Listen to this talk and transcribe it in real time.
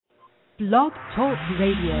Blog Talk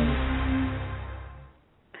Radio.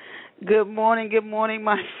 Good morning,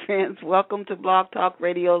 my friends. Welcome to Blog Talk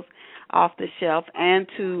Radio's Off the Shelf and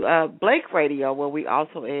to Blake Radio, where we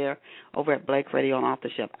also air over at Blake Radio on Off the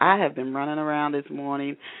Shelf. I have been running around this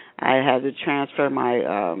morning. I had to transfer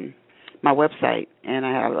my my website, and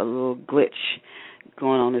I had a little glitch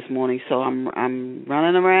going on this morning, so I'm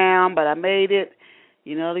running around, but I made it.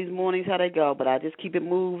 You know these mornings how they go, but I just keep it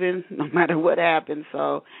moving no matter what happens.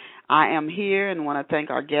 So I am here and want to thank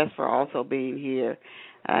our guests for also being here.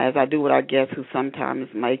 As I do with our guests who sometimes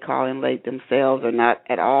may call in late themselves or not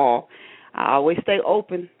at all, I always stay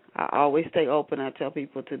open. I tell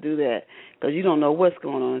people to do that because you don't know what's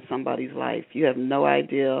going on in somebody's life. You have no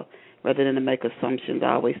idea. Rather than to make assumptions,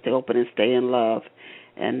 I always stay open and stay in love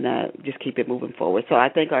and just keep it moving forward. So I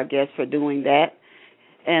thank our guests for doing that.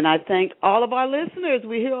 And I thank all of our listeners.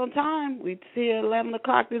 We're here on time. We're here at 11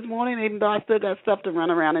 o'clock this morning, even though I still got stuff to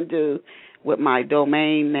run around and do with my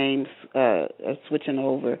domain names switching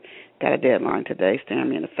over. Got a deadline today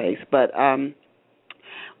staring me in the face. But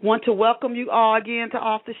want to welcome you all again to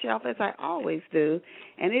Off the Shelf, as I always do.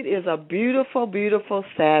 And it is a beautiful, beautiful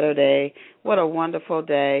Saturday. What a wonderful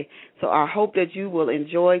day. So I hope that you will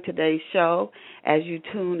enjoy today's show as you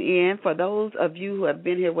tune in. For those of you who have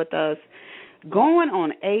been here with us, going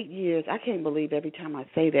on 8 years, I can't believe every time I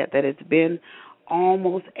say that it's been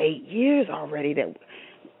almost 8 years already that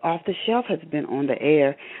Off the Shelf has been on the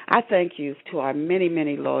air. I thank you to our many,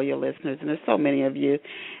 many loyal listeners, and there's so many of you.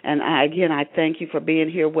 And again, I thank you for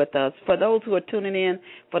being here with us. For those who are tuning in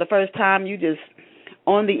for the first time, you just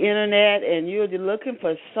on the internet and you're just looking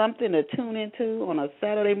for something to tune into on a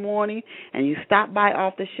Saturday morning, and you stop by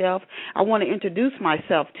Off the Shelf, I want to introduce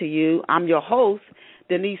myself to you. I'm your host,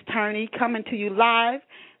 Denise Turney, coming to you live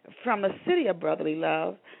from the city of brotherly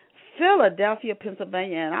love, Philadelphia,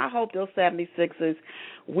 Pennsylvania, and I hope those 76ers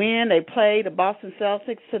win. They play the Boston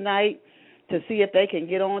Celtics tonight to see if they can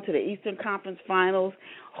get on to the Eastern Conference Finals.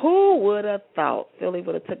 Who would have thought Philly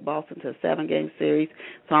would have took Boston to a 7-game series?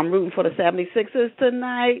 So I'm rooting for the 76ers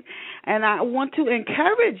tonight, and I want to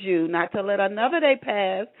encourage you not to let another day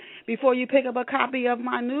pass before you pick up a copy of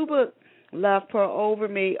my new book, Love Pour Over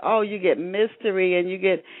Me. Oh, you get mystery and you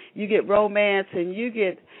get romance and you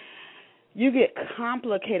get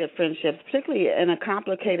complicated friendships, particularly in a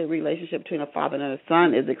complicated relationship between a father and a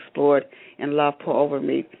son is explored in Love Pour Over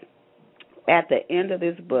Me. At the end of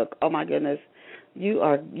this book, oh my goodness, you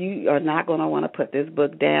are not going to want to put this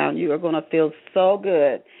book down. You are going to feel so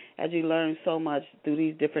good as you learn so much through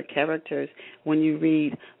these different characters when you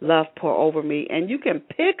read Love Pour Over Me. And you can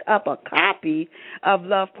pick up a copy of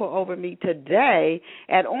Love Pour Over Me today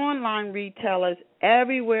at online retailers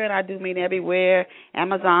everywhere, and I do mean everywhere: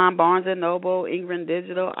 Amazon, Barnes & Noble, Ingram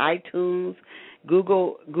Digital, iTunes,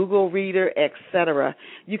 Google Reader, etc.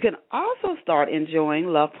 You can also start enjoying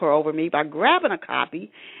Love Pour Over Me by grabbing a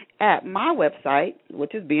copy at my website,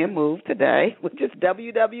 which is being moved today, which is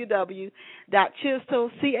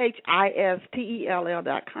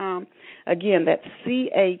www.chistell.com. Again, that's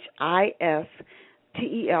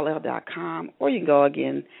chistell.com. Or you can go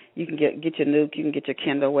again. You can get your Nook, you can get your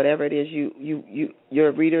Kindle, whatever it is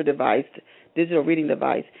your reader device, digital reading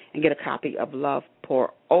device, and get a copy of Love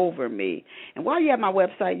Pour Over Me. And while you're at my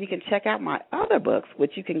website, you can check out my other books,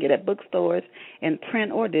 which you can get at bookstores in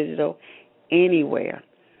print or digital, anywhere.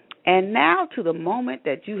 And now to the moment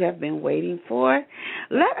that you have been waiting for.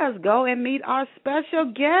 Let us go and meet our special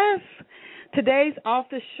guests. Today's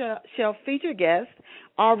off-the-shelf featured guests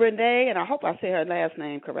are Rene, and I hope I say her last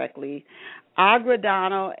name correctly,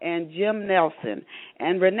 Agredano and Jim Nelson.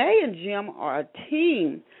 And Rene and Jim are a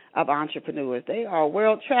team of entrepreneurs. They are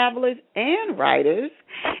world travelers and writers,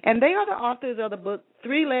 and they are the authors of the book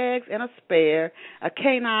 3 Legs and a Spare, a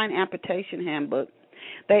Canine Amputation Handbook.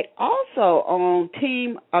 They also own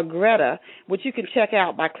Team Agredano, which you can check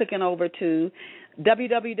out by clicking over to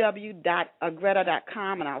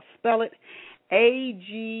www.agreda.com, and I'll spell it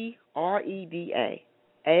Agreda,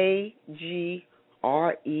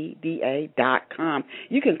 Agreda.com.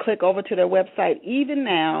 You can click over to their website even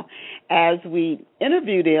now as we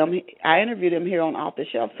interview them. I interview them here on Off the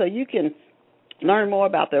Shelf, so you can learn more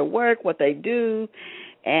about their work, what they do,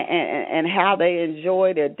 and how they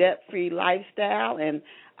enjoy their debt-free lifestyle and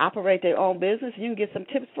operate their own business. You can get some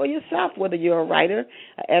tips for yourself, whether you're a writer,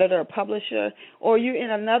 an editor, a publisher, or you're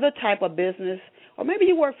in another type of business, or maybe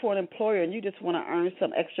you work for an employer and you just want to earn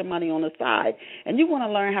some extra money on the side, and you want to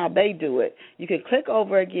learn how they do it. You can click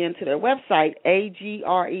over again to their website,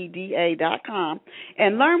 Agreda.com,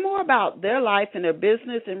 and learn more about their life and their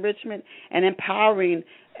business enrichment and empowering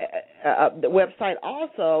the website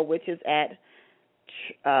also, which is at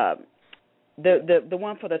the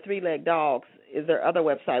one for the three-legged dogs is their other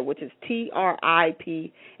website, which is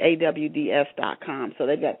tripawds.com. So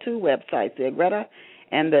they've got two websites, the Agredano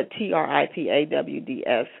and the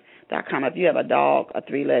tripawds.com. If you have a dog, a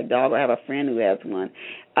three-legged dog, or have a friend who has one.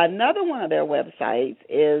 Another one of their websites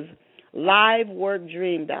is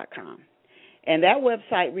liveworkdream.com. And that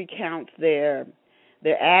website recounts their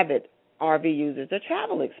avid RV users, their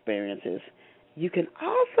travel experiences. You can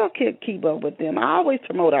also keep up with them. I always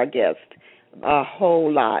promote our guests a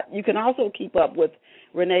whole lot. You can also keep up with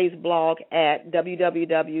Renee's blog at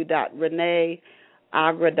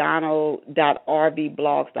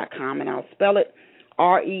www.reneagredano.rvblogs.com, and I'll spell it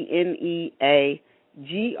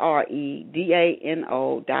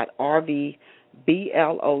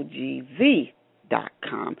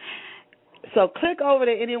ReneAgredano.rvblogz.com. So click over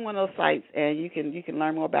to any one of those sites, and you can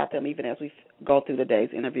learn more about them even as we go through the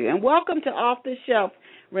day's interview. And welcome to Off the Shelf,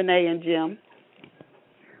 Renee and Jim.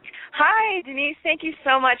 Hi, Denise. Thank you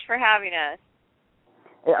so much for having us.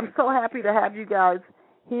 I'm so happy to have you guys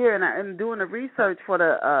here and doing the research for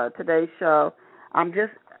the today's show. I'm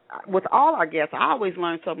just, with all our guests, I always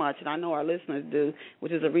learn so much, and I know our listeners do,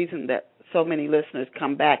 which is the reason that so many listeners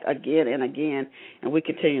come back again and again, and we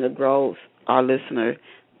continue to grow our listener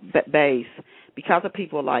base because of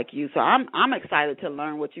people like you. So I'm excited to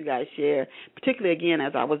learn what you guys share, particularly, again,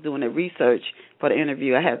 as I was doing the research for the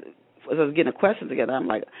interview. As I was getting the questions together, I'm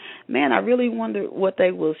like, man, I really wonder what they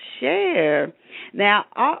will share. Now,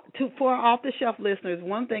 for our off-the-shelf listeners,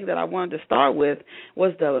 one thing that I wanted to start with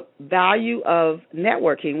was the value of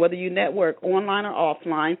networking, whether you network online or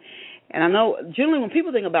offline. And I know generally when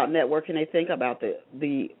people think about networking, they think about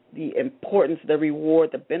the importance, the reward,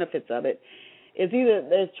 the benefits of it. It's either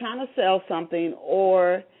they're trying to sell something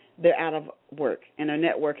or they're out of work and they're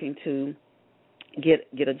networking to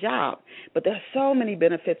get a job. But there's so many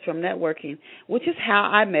benefits from networking, which is how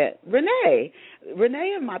I met Rene.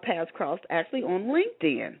 Rene and my paths crossed actually on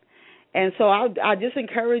LinkedIn. And so I just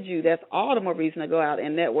encourage you, that's all the more reason to go out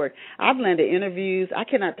and network. I've landed interviews. I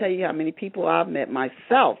cannot tell you how many people I've met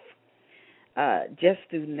myself just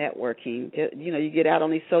through networking. You get out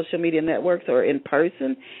on these social media networks or in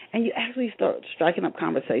person, and you actually start striking up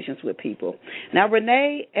conversations with people. Now,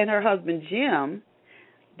 Rene and her husband, Jim,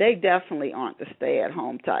 they definitely aren't the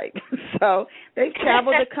stay-at-home type. So they've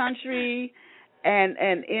traveled the country and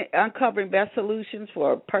uncovering best solutions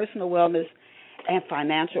for personal wellness and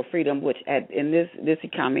financial freedom, which in this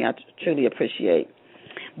economy I truly appreciate.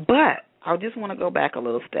 But I just want to go back a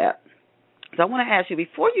little step. So I want to ask you,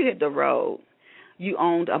 before you hit the road, you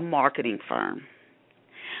owned a marketing firm.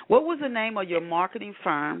 What was the name of your marketing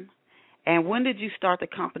firm, and when did you start the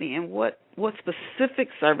company, and what specific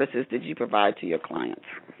services did you provide to your clients?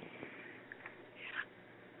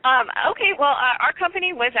 Okay, well, our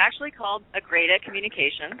company was actually called Agredano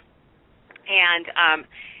Communications, and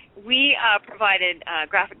we provided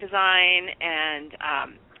graphic design and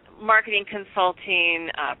marketing consulting,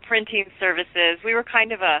 printing services. We were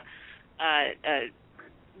kind of a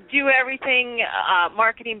do-everything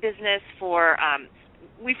marketing business for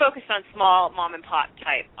we focused on small mom-and-pop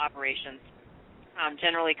type operations,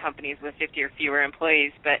 generally companies with 50 or fewer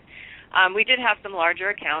employees. But we did have some larger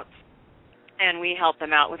accounts, and we helped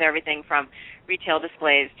them out with everything from retail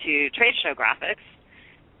displays to trade show graphics.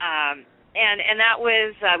 And that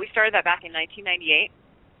was, we started that back in 1998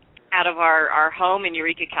 out of our home in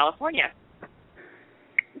Eureka, California.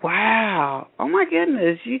 Wow! Oh my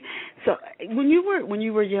goodness! So when you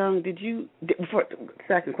were young,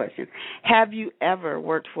 second question, have you ever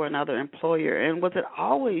worked for another employer, and was it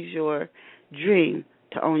always your dream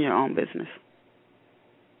to own your own business?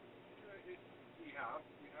 We have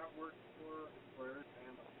worked for employers,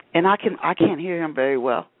 and I can't hear him very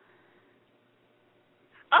well.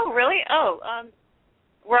 Oh really? Oh,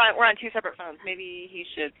 we're on two separate phones. Maybe he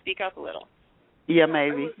should speak up a little. Yeah,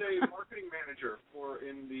 maybe. I was a marketing manager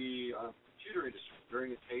in the computer industry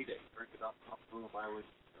during its heyday, during the dot-com boom. I was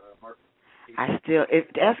marketing. Ask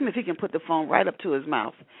him if he can put the phone right up to his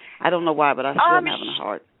mouth. I don't know why, but I still am having a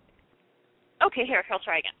hard. Okay, here, he'll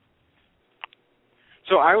try again.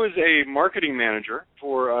 So I was a marketing manager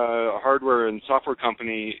for a hardware and software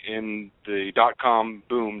company in the dot-com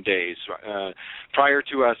boom days. Prior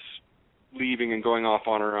to us leaving and going off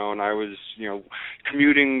on our own, I was,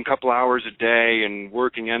 commuting a couple hours a day and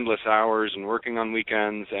working endless hours and working on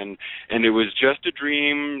weekends, and it was just a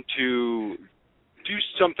dream to do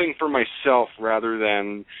something for myself rather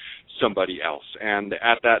than somebody else. And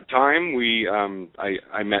at that time,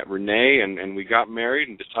 I met Rene, and we got married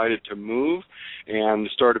and decided to move and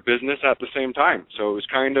start a business at the same time. So it was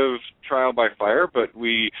kind of trial by fire, but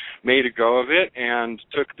we made a go of it and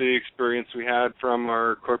took the experience we had from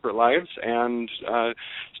our corporate lives and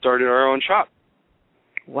started our own shop.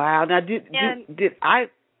 Wow. Now, did I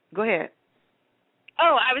go ahead?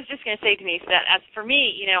 Oh, I was just going to say, Denise, that as for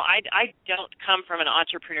me, I don't come from an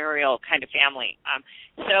entrepreneurial kind of family.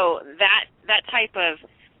 So that type of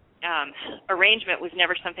arrangement was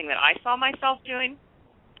never something that I saw myself doing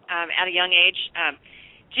at a young age.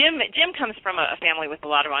 Jim comes from a family with a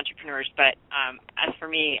lot of entrepreneurs, but as for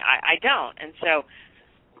me, I don't. And so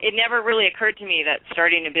it never really occurred to me that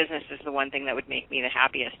starting a business is the one thing that would make me the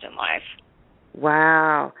happiest in life.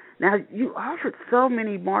 Wow. Now, you offered so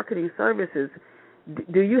many marketing services.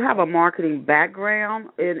 Do you have a marketing background?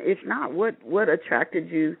 And if not, what attracted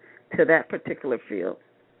you to that particular field?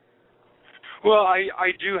 Well,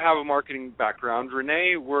 I do have a marketing background.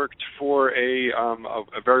 Rene worked for a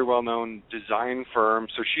very well-known design firm,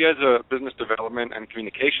 so she has a business development and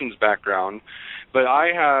communications background. But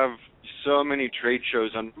I have so many trade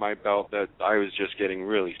shows under my belt that I was just getting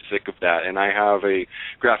really sick of that. And I have a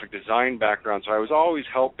graphic design background, so I was always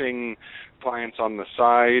helping clients on the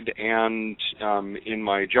side, and in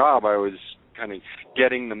my job I was kind of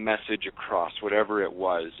getting the message across, whatever it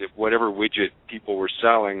was. If whatever widget people were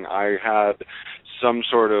selling, I had some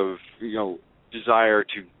sort of desire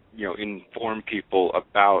to inform people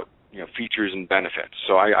about features and benefits.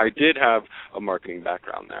 So I did have a marketing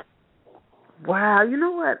background there. Wow, you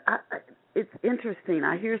know what? It's interesting.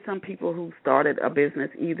 I hear some people who started a business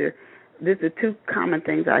either. There's the two common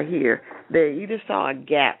things I hear. They either saw a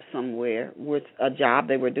gap somewhere with a job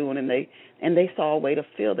they were doing, and they saw a way to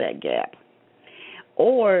fill that gap,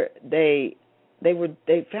 or they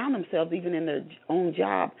found themselves even in their own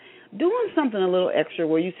job doing something a little extra,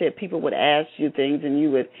 where you said people would ask you things and you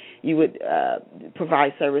would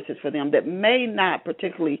provide services for them that may not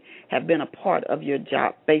particularly have been a part of your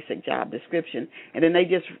basic job description, and then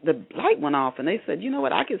the light went off and they said, you know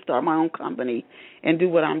what, I can start my own company and do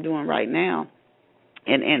what I'm doing right now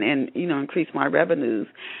and increase my revenues.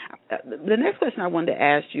 The next question I wanted to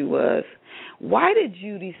ask you was, why did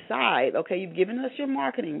you decide, okay, you've given us your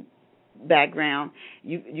marketing background,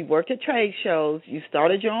 you worked at trade shows, you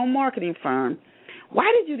started your own marketing firm.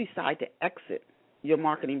 Why did you decide to exit your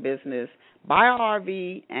marketing business, buy an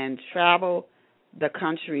RV, and travel the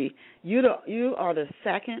country? You are the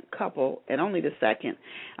second couple, and only the second.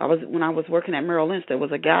 When I was working at Merrill Lynch, there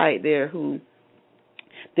was a guy there who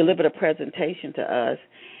delivered a presentation to us,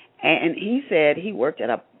 and he said he worked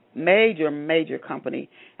at a major company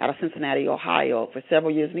out of Cincinnati, Ohio for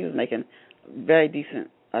several years, and he was making very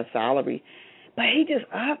decent salary. But he just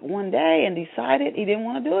up one day and decided he didn't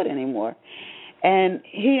want to do it anymore. And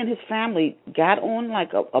he and his family got on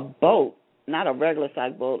like a boat, not a regular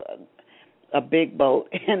size boat, a big boat,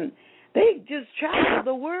 and they just traveled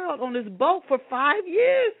the world on this boat for 5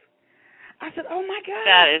 years. I said, oh my God.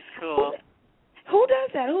 That is cool. Who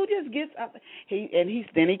does that? Who just gets up?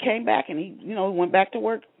 Then he came back and he went back to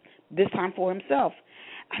work, this time for himself.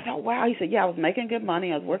 I thought, wow. He said, yeah, I was making good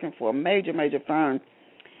money. I was working for a major firm.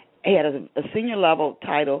 He had a senior level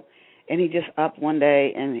title, and he just up one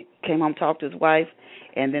day and came home, talked to his wife,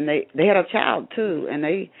 and then they had a child too, and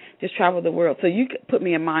they just traveled the world. So you could put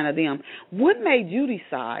me in mind of them. What made you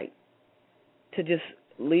decide to just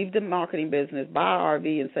leave the marketing business, buy an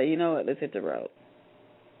RV, and say, you know what, let's hit the road?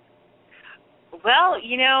 Well,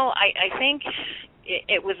 I think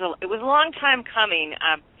it was a long time coming.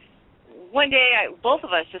 One day, both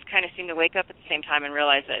of us just kind of seemed to wake up at the same time and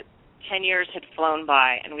realize that 10 years had flown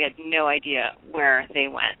by, and we had no idea where they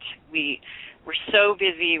went. We were so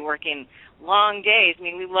busy working long days. I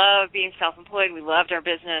mean, we loved being self-employed. We loved our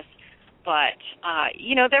business, but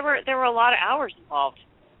there were a lot of hours involved.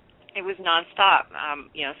 It was nonstop,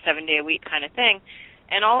 7-day-a-week kind of thing,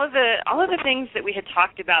 and all of the things that we had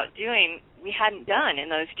talked about doing, we hadn't done in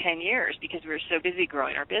those 10 years because we were so busy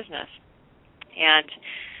growing our business. And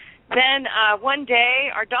then one day,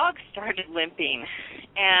 our dog started limping,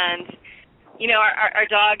 and our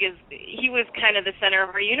dog he was kind of the center of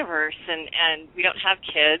our universe, and we don't have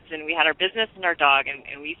kids, and we had our business and our dog,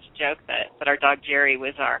 and we used to joke that our dog Jerry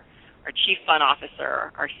was our chief fun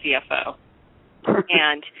officer, our CFO,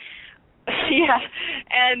 and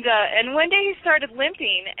and one day he started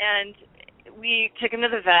limping, and we took him to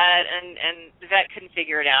the vet, and the vet couldn't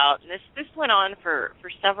figure it out, and this went on for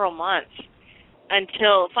several months.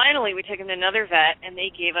 Until finally we took him to another vet, and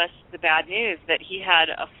they gave us the bad news that he had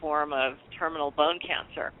a form of terminal bone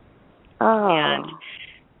cancer. Oh. And,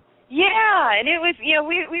 Yeah, and it was,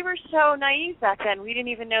 we were so naive back then. We didn't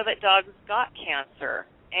even know that dogs got cancer,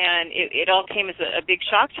 and it all came as a big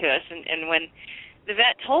shock to us. And when the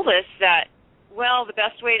vet told us that, well, the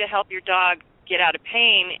best way to help your dog get out of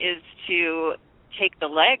pain is to take the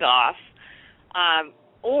leg off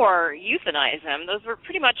or euthanize him, those were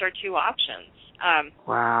pretty much our two options.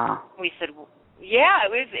 Wow. We said, yeah,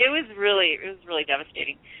 it was really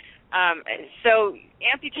devastating. So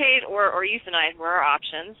amputate or euthanize were our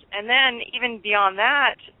options. And then even beyond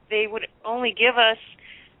that, they would only give us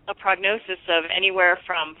a prognosis of anywhere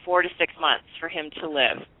from 4 to 6 months for him to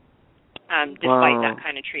live, despite that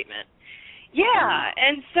kind of treatment. Yeah,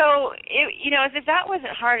 and so, as if that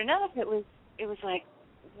wasn't hard enough, it was like,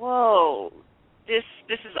 whoa, this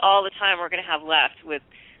is all the time we're going to have left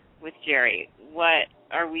with Jerry. What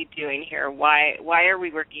are we doing here? Why are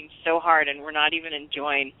we working so hard and we're not even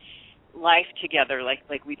enjoying life together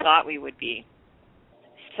like we thought we would be?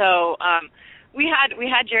 So we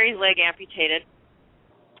had Jerry's leg amputated,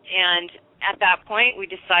 and at that point we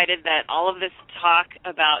decided that all of this talk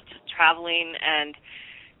about traveling and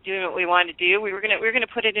doing what we wanted to do, we were gonna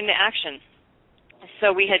put it into action.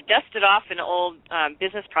 So we had dusted off an old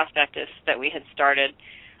business prospectus that we had started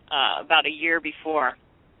about a year before,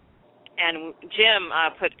 and Jim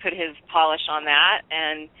put his polish on that,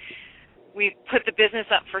 and we put the business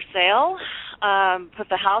up for sale, put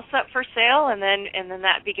the house up for sale, and then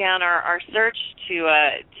that began our search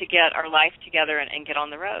to get our life together and get on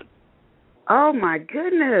the road. Oh my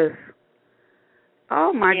goodness!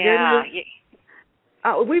 Oh my goodness!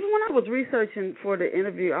 Even when I was researching for the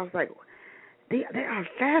interview, I was like, they are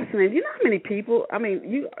fascinating. You know how many people? I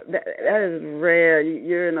mean, that is rare.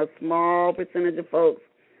 You're in a small percentage of folks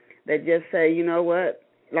that just say, you know what?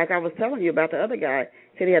 Like I was telling you about the other guy.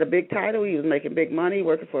 Said he had a big title. He was making big money,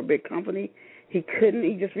 working for a big company. He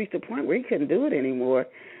just reached a point where he couldn't do it anymore.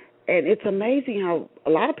 And it's amazing how a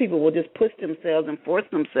lot of people will just push themselves and force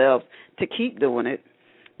themselves to keep doing it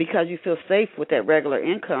because you feel safe with that regular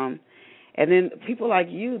income. And then people like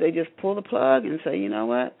you, they just pull the plug and say, you know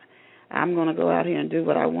what, I'm going to go out here and do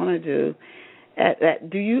what I want to do.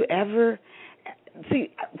 Do you ever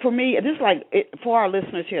see? For me, this is like for our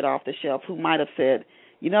listeners here at Off the Shelf who might have said,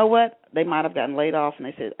 you know what, they might have gotten laid off and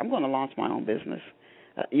they said, I'm going to launch my own business.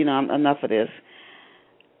 Enough of this.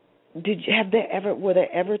 Were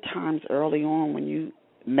there ever times early on when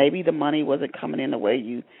maybe the money wasn't coming in the way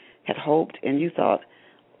you had hoped and you thought,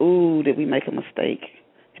 ooh, did we make a mistake?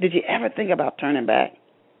 Did you ever think about turning back?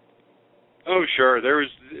 Oh, sure.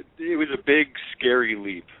 It was a big, scary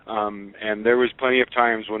leap, and there was plenty of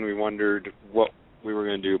times when we wondered what we were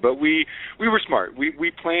going to do. But we were smart.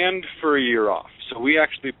 We planned for a year off, so we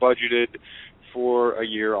actually budgeted for a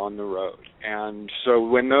year on the road. And so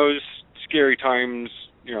when those scary times,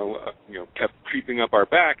 kept creeping up our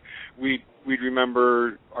back, we'd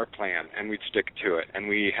remember our plan and we'd stick to it. And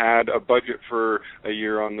we had a budget for a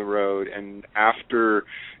year on the road. And after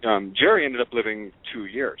Jerry ended up living 2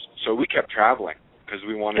 years, so we kept traveling because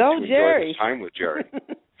we wanted to enjoy this time with Jerry.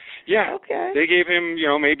 Yeah, okay. They gave him,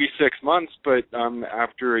 maybe 6 months, but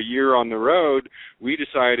after a year on the road, we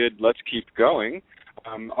decided let's keep going.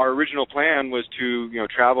 Our original plan was to,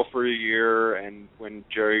 travel for a year, and when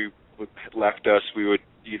Jerry left us, we would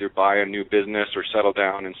either buy a new business or settle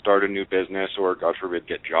down and start a new business or, God forbid,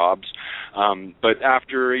 get jobs. But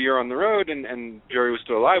after a year on the road and Jerry was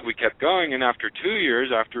still alive, we kept going. And after 2 years,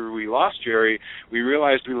 after we lost Jerry, we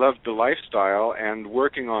realized we loved the lifestyle, and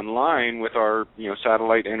working online with our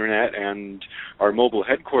satellite internet and our mobile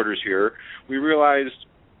headquarters here, we realized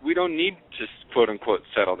we don't need to, quote-unquote,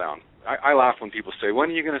 settle down. I laugh when people say, when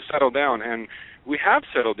are you going to settle down? And we have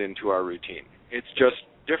settled into our routine. It's just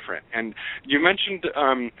different. And you mentioned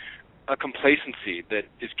a complacency that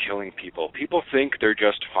is killing people. People think they're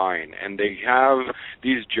just fine, and they have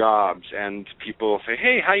these jobs, and people say,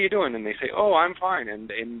 hey, how you doing? And they say, oh, I'm fine. And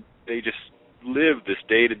they just live this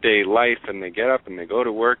day-to-day life, and they get up and they go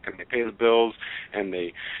to work and they pay the bills and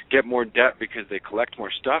they get more debt because they collect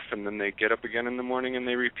more stuff, and then they get up again in the morning and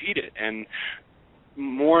they repeat it. And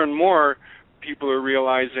more people are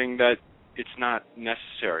realizing that it's not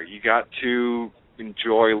necessary. You got to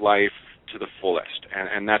enjoy life to the fullest,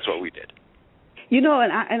 and that's what we did.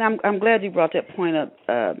 I'm glad you brought that point up,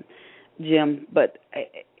 Jim. But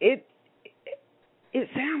it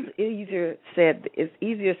sounds easier said. It's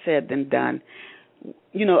easier said than done.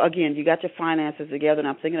 Again, you got your finances together, and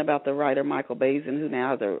I'm thinking about the writer Michael Bazin, who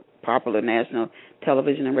now has a popular national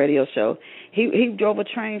television and radio show. He drove a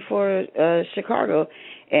train for Chicago,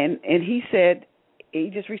 and he said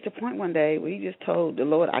he just reached a point one day where he just told the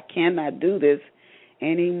Lord, I cannot do this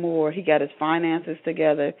anymore. He got his finances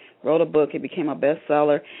together, wrote a book, it became a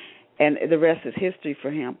bestseller, and the rest is history for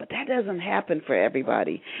him. But that doesn't happen for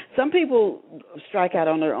everybody. Some people strike out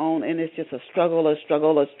on their own, and it's just a struggle,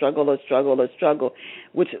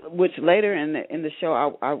 which later in the show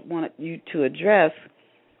I want you to address.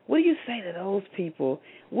 What do you say to those people?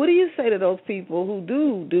 What do you say to those people who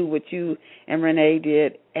do what you and Rene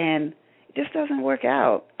did, and it just doesn't work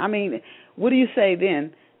out? I mean, what do you say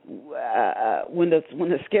then when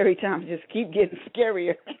the scary times just keep getting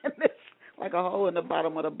scarier? And it's like a hole in the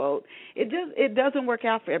bottom of the boat. It doesn't work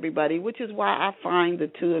out for everybody, which is why I find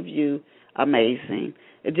the two of you amazing.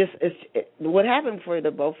 What happened for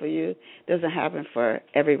the both of you doesn't happen for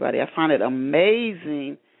everybody. I find it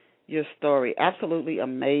amazing. Your story, absolutely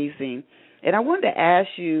amazing. And I wanted to ask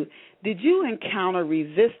you, did you encounter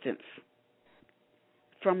resistance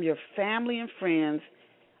from your family and friends,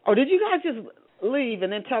 or did you guys just leave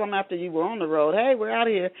and then tell them after you were on the road, hey, we're out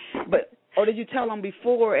of here, or did you tell them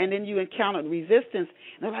before and then you encountered resistance?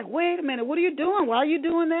 And they're like, wait a minute, what are you doing? Why are you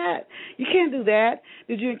doing that? You can't do that.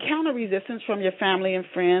 Did you encounter resistance from your family and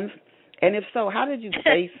friends? And if so, how did you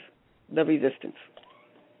face the resistance?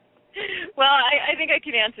 Well, I think I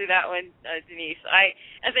can answer that one, Denise.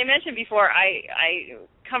 As I mentioned before, I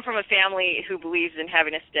come from a family who believes in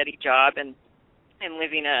having a steady job and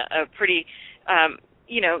living a pretty,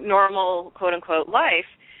 normal, quote-unquote, life.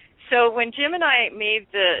 So when Jim and I made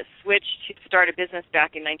the switch to start a business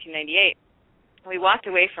back in 1998, we walked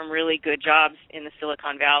away from really good jobs in the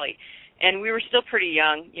Silicon Valley. And we were still pretty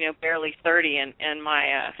young, barely 30, and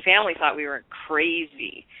my family thought we were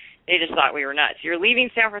crazy. They just thought we were nuts. You're leaving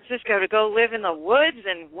San Francisco to go live in the woods,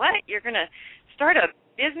 and what? You're going to start a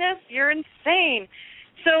business? You're insane.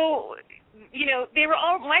 So,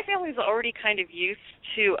 my family was already kind of used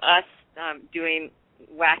to us doing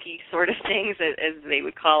wacky sort of things, as they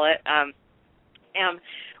would call it.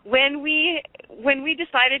 When we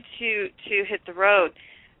decided to hit the road,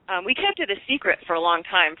 we kept it a secret for a long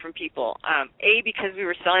time from people. Because we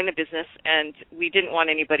were selling the business, and we didn't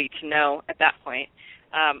want anybody to know at that point.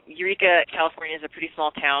 Eureka, California is a pretty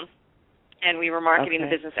small town, and we were marketing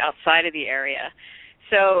the business outside of the area.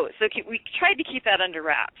 So we tried to keep that under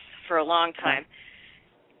wraps for a long time.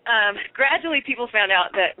 Gradually, people found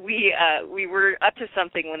out that we were up to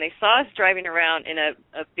something when they saw us driving around in a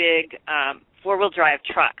big four-wheel drive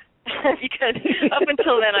truck. Because up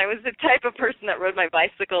until then, I was the type of person that rode my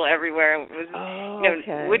bicycle everywhere and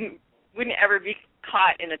wouldn't ever be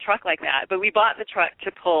caught in a truck like that. But we bought the truck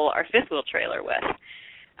to pull our fifth wheel trailer with.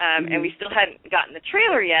 And we still hadn't gotten the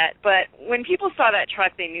trailer yet, but when people saw that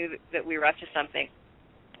truck, they knew that we were up to something.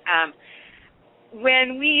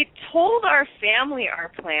 When we told our family our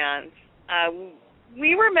plans,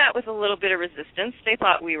 we were met with a little bit of resistance. They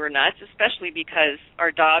thought we were nuts, especially because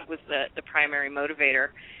our dog was the primary motivator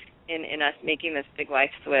in us making this big life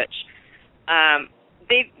switch.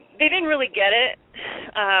 They didn't really get it,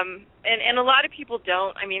 and a lot of people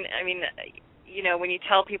don't. I mean, when you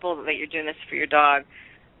tell people that you're doing this for your dog,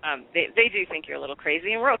 they do think you're a little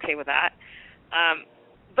crazy, and we're okay with that.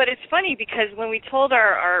 But it's funny because when we told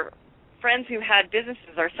our friends who had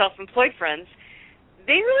businesses, our self-employed friends,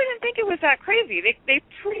 they really didn't think it was that crazy. They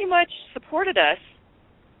pretty much supported us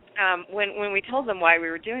when we told them why we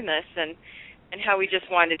were doing this and how we just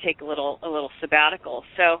wanted to take a little sabbatical.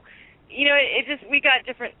 So, we got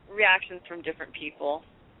different reactions from different people.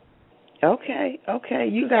 Okay.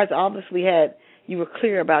 You guys obviously you were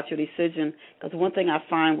clear about your decision, because one thing I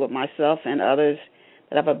find with myself and others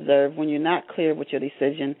that I've observed, when you're not clear with your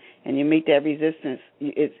decision and you meet that resistance,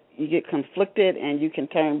 you get conflicted and you can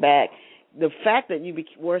turn back. The fact that you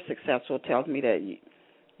were successful tells me that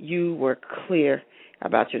you were clear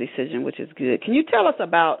about your decision, which is good. Can you tell us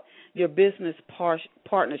about your business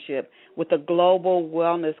partnership with a global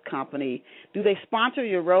wellness company? Do they sponsor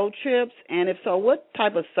your road trips? And if so, what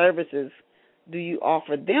type of services do you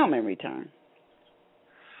offer them in return?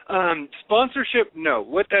 Sponsorship, no.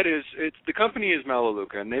 What that is, the company is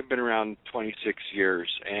Melaleuca, and they've been around 26 years.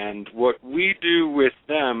 And what we do with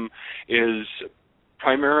them is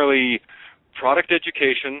primarily product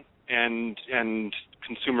education and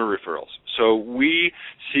consumer referrals. So we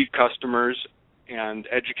see customers and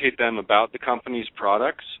educate them about the company's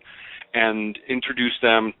products and introduce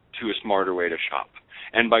them to a smarter way to shop.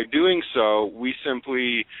 And by doing so, we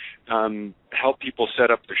simply help people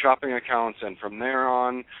set up their shopping accounts, and from there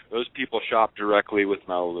on, those people shop directly with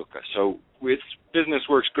Melaleuca. So business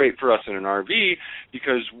works great for us in an RV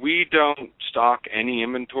because we don't stock any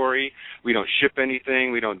inventory, we don't ship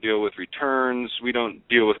anything, we don't deal with returns, we don't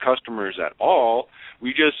deal with customers at all. We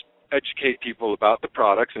just educate people about the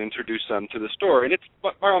products and introduce them to the store. And it's,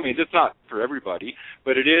 by all means, it's not for everybody,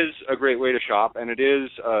 but it is a great way to shop, and it is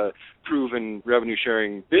a proven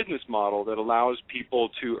revenue-sharing business model that allows people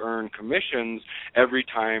to earn commissions every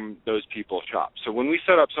time those people shop. So when we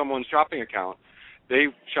set up someone's shopping account, they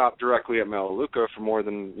shop directly at Melaleuca for more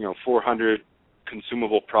than 400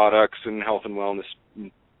 consumable products and health and wellness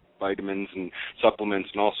vitamins and supplements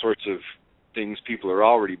and all sorts of things people are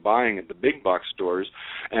already buying at the big box stores,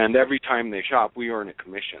 and every time they shop, we earn a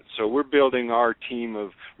commission. So we're building our team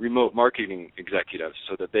of remote marketing executives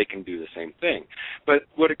so that they can do the same thing. But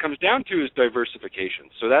what it comes down to is diversification.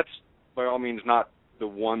 So that's, by all means, not the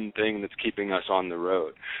one thing that's keeping us on the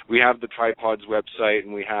road. We have the Tripods website,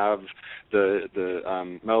 and we have the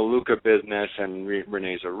Melaleuca business, and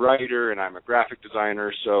Renee's a writer, and I'm a graphic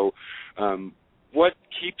designer. So what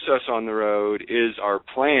keeps us on the road is our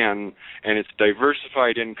plan, and it's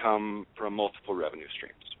diversified income from multiple revenue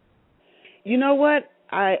streams. You know what?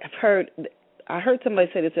 I heard somebody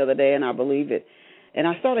say this the other day, and I believe it. And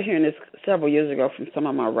I started hearing this several years ago from some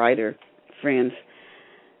of my writer friends.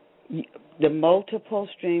 The multiple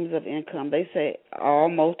streams of income. They say all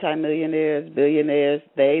multimillionaires, billionaires,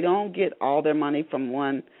 they don't get all their money from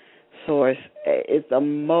one source. It's a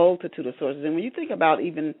multitude of sources. And when you think about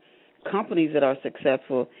even companies that are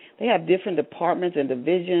successful, they have different departments and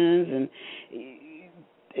divisions, and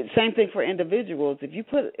same thing for individuals.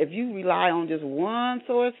 If you rely on just one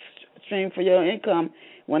source stream for your income,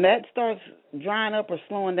 when that starts drying up or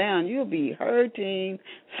slowing down, you'll be hurting.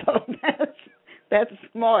 So that's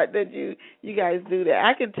smart that you guys do that.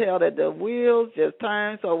 I can tell that the wheels just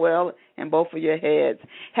turn so well in both of your heads.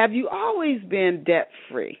 Have you always been debt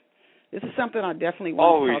free? This is something I definitely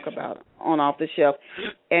want to talk about on Off the Shelf.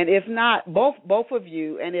 And if not, both of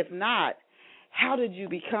you, and if not, how did you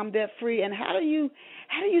become debt free, and how do you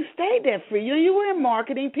stay debt free? You were in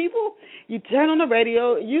marketing. People, you turn on the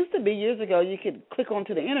radio. It used to be years ago you could click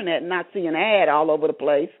onto the internet and not see an ad all over the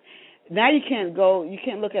place. Now you can't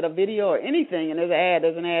look at a video or anything and there's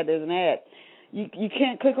an ad. You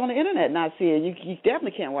can't click on the internet and not see it. You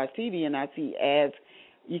definitely can't watch TV and not see ads.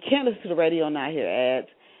 You can't listen to the radio and not hear ads.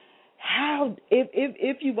 How,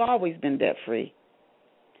 if you've always been debt-free,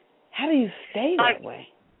 how do you stay that way?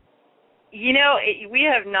 We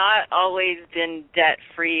have not always been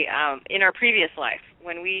debt-free. In our previous life,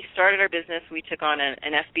 when we started our business, we took on an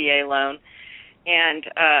SBA loan, and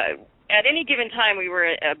at any given time, we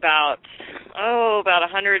were about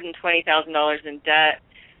 $120,000 in debt,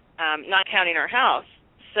 not counting our house.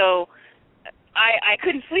 So I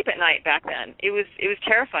couldn't sleep at night back then. It was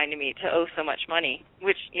terrifying to me to owe so much money,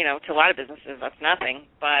 which, to a lot of businesses that's nothing.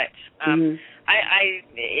 But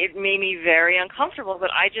it made me very uncomfortable,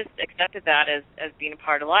 but I just accepted that as being a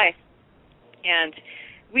part of life. And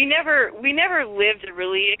we never lived a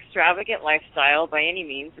really extravagant lifestyle by any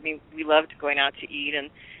means. I mean, we loved going out to eat and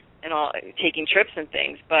all, taking trips and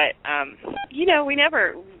things, but we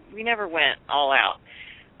never went all out.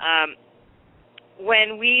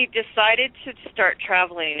 When we decided to start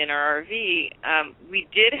traveling in our RV, we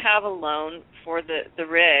did have a loan for the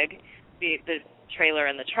rig, the trailer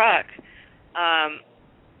and the truck,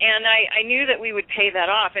 and I knew that we would pay that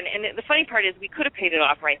off. And the funny part is we could have paid it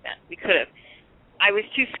off right then. We could have. I was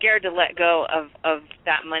too scared to let go of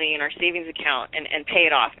that money in our savings account and pay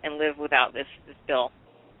it off and live without this bill.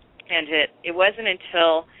 And it wasn't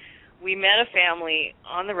until we met a family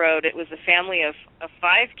on the road. It was a family of 5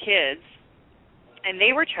 kids, and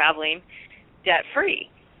they were traveling debt-free.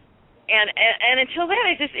 And until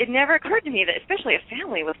then, it never occurred to me that, especially a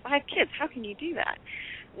family with 5 kids, how can you do that?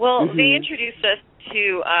 Well, they introduced us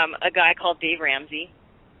to a guy called Dave Ramsey,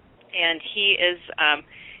 and he is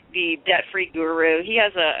the debt-free guru. He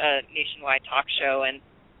has a nationwide talk show and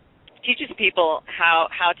teaches people how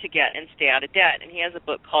to get and stay out of debt. And he has a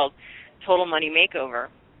book called Total Money Makeover.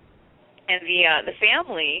 And the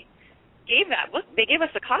family gave that book. They gave us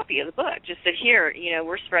a copy of the book. Just said, here,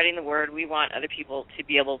 we're spreading the word. We want other people to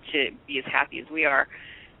be able to be as happy as we are.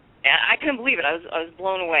 And I couldn't believe it. I was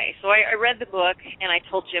blown away. So I read the book, and I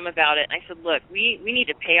told Jim about it. And I said, look, we need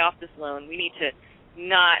to pay off this loan. We need to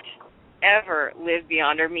not ever live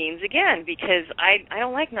beyond our means again, because I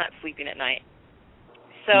don't like not sleeping at night.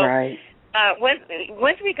 So right.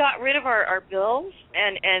 Once we got rid of our bills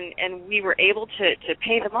and we were able to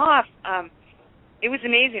pay them off, it was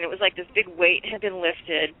amazing. It was like this big weight had been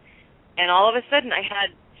lifted, and all of a sudden I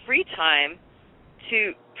had free time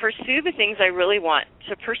to pursue the things I really want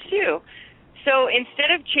to pursue. So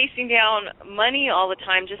instead of chasing down money all the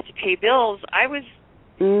time just to pay bills, I was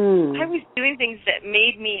doing things that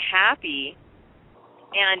made me happy.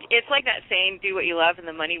 And it's like that saying, do what you love and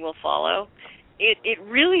the money will follow. It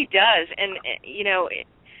really does, and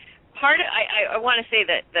I want to say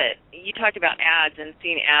that you talked about ads and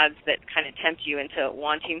seeing ads that kind of tempt you into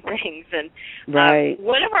wanting things, and right.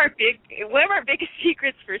 One of our biggest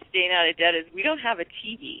secrets for staying out of debt is we don't have a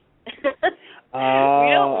TV. Oh, we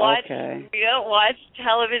don't watch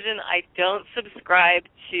television. I don't subscribe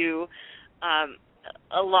to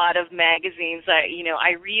a lot of magazines.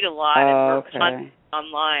 I read a lot and content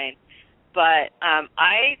online, but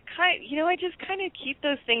I just kind of keep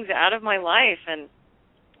those things out of my life, and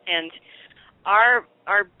our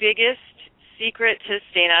biggest secret to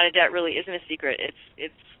staying out of debt really isn't a secret.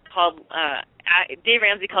 It's called Dave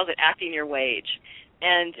Ramsey calls it acting your wage,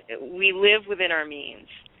 and we live within our means.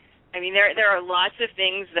 I mean, there are lots of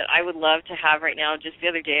things that I would love to have right now. Just the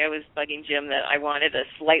other day, I was bugging Jim that I wanted a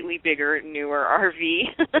slightly bigger, newer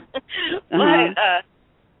RV,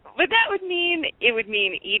 but that would mean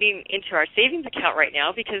eating into our savings account right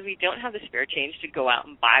now because we don't have the spare change to go out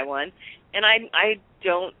and buy one, and I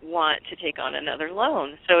don't want to take on another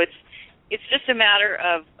loan. So it's just a matter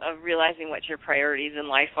of realizing what your priorities in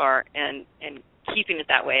life are and keeping it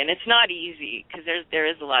that way. And it's not easy because there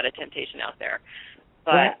is a lot of temptation out there.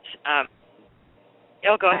 But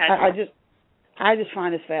go ahead. I just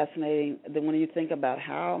find it fascinating that when you think about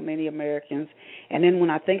how many Americans, and then when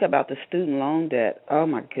I think about the student loan debt, oh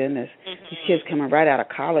my goodness, these kids coming right out of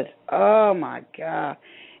college, oh my God,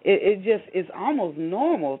 it just is almost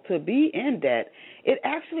normal to be in debt. It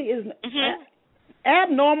actually is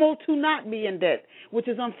abnormal to not be in debt, which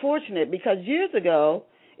is unfortunate because years ago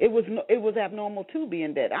it was abnormal to be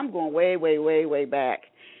in debt. I'm going way, way, way, way back.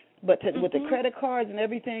 But with the credit cards and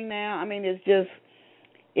everything now, I mean, it's just,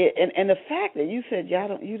 and the fact that you said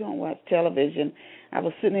you don't watch television, I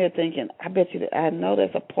was sitting here thinking, I bet you that I know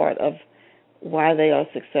that's a part of why they are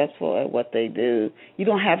successful at what they do. You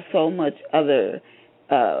don't have so much other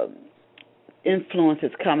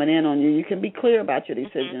influences coming in on you. You can be clear about your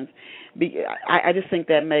decisions. I just think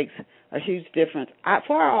that makes a huge difference.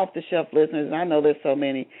 For our off-the-shelf listeners, and I know there's so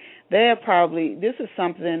many, this is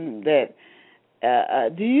something that,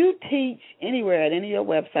 do you teach anywhere at any of your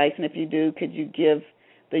websites? And if you do, could you give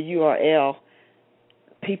the URL,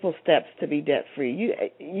 people's steps to be debt-free?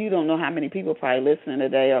 You don't know how many people probably listening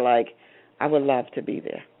today are like, I would love to be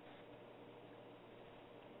there.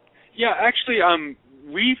 Yeah, actually,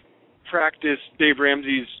 we practice Dave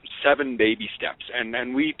Ramsey's 7 baby steps,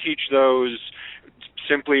 and we teach those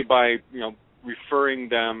simply by referring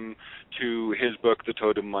them to his book, The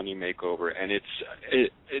Totem Money Makeover, and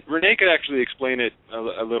Rene could actually explain it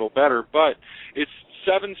a little better, but it's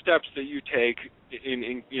 7 steps that you take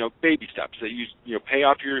in baby steps that you pay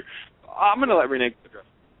off your. I'm going to let Rene address.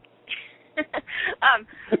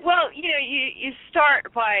 Well, you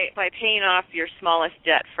start by paying off your smallest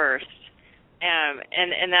debt first, and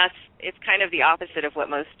it's kind of the opposite of what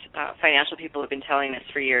most financial people have been telling us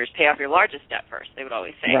for years. Pay off your largest debt first, they would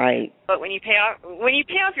always say. Right. But when you pay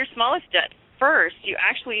off your smallest debt first, you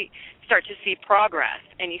actually start to see progress,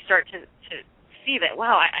 and you start to see that,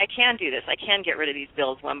 wow, I can do this. I can get rid of these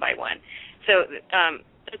bills one by one. So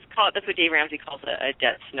that's what Dave Ramsey calls a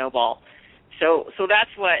debt snowball. So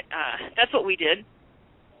that's what we did,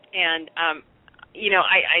 and I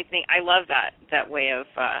think I love that way of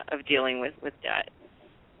dealing with debt.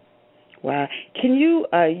 Wow. Can you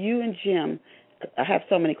and Jim, I have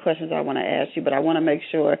so many questions I want to ask you, but I want to make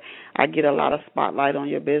sure I get a lot of spotlight on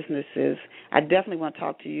your businesses. I definitely want to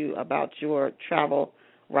talk to you about your travel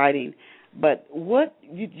writing. But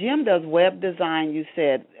Jim does web design, you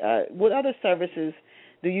said. What other services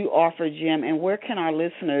do you offer, Jim, and where can our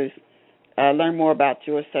listeners learn more about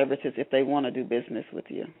your services if they want to do business with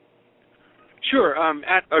you? Sure.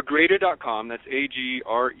 At Agredano.com, that's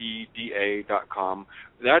AGREDA.com,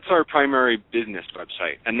 that's our primary business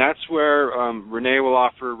website. And that's where Rene will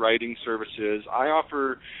offer writing services. I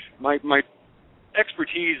offer my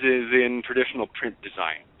expertise is in traditional print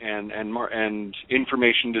design and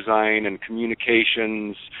information design and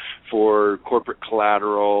communications for corporate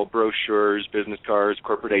collateral, brochures, business cards,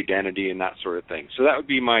 corporate identity, and that sort of thing. So that would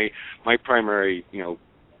be my primary,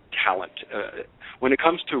 talent. When it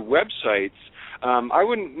comes to websites, I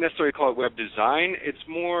wouldn't necessarily call it web design. It's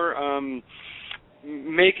more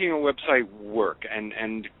making a website work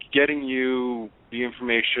and getting you the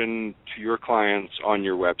information to your clients on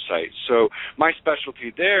your website. So my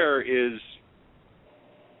specialty there is,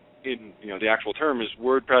 the actual term is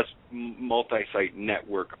WordPress multi-site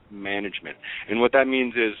network management. And what that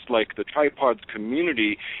means is, like the Tripods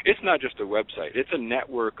community, it's not just a website. It's a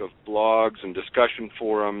network of blogs and discussion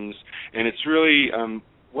forums, and it's really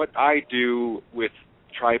what I do with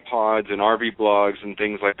tripods and RV blogs and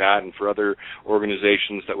things like that, and for other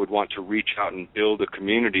organizations that would want to reach out and build a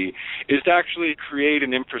community, is to actually create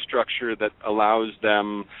an infrastructure that allows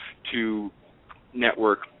them to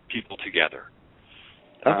network people together.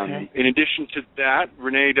 Okay. In addition to that,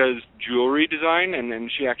 Rene does jewelry design, and then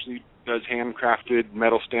she actually does handcrafted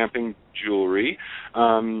metal stamping jewelry.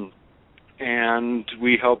 And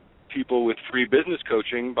we help people with free business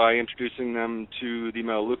coaching by introducing them to the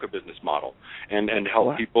Melaleuca business model and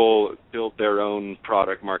help people build their own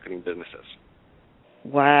product marketing businesses.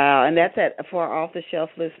 Wow. And that's for our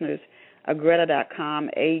off-the-shelf listeners, Agredano.com,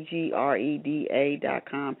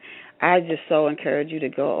 Agreda.com. I just so encourage you to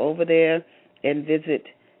go over there and visit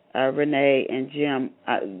Rene and Jim.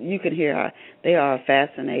 You can hear how they are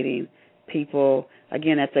fascinating people.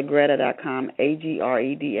 Again, that's Agredano.com,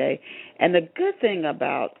 Agreda. And the good thing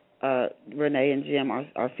about Rene and Jim,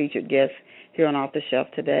 our featured guests here on Off the Shelf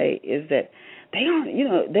today, is that they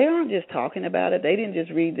aren't just talking about it. They didn't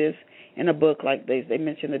just read this in a book like they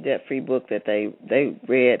mentioned the debt-free book that they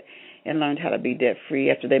read and learned how to be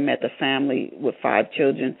debt-free after they met the family with 5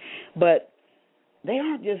 children. But they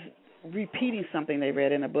aren't just repeating something they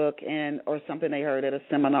read in a book or something they heard at a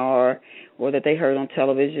seminar or that they heard on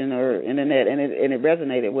television or internet and it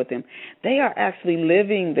resonated with them. They are actually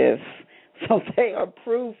living this. So they are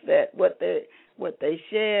proof that what they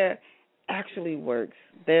share actually works.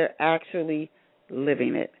 They're actually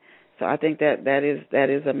living it. So I think that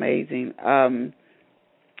is amazing.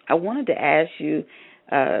 I wanted to ask you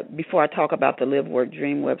before I talk about the Live Work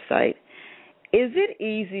Dream website, is it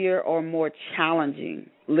easier or more challenging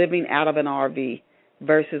living out of an RV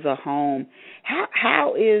versus a home?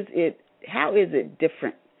 How is it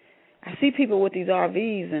different? I see people with these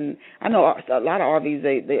RVs, and I know a lot of RVs.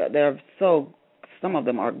 They're so, some of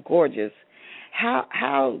them are gorgeous.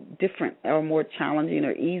 How different or more challenging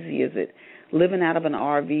or easy is it living out of an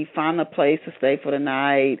RV? Find a place to stay for the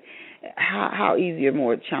night. How easy or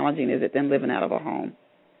more challenging is it than living out of a home?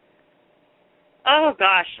 Oh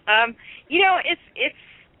gosh,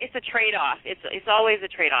 it's a trade-off. It's always a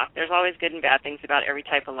trade-off. There's always good and bad things about every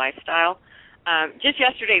type of lifestyle. Just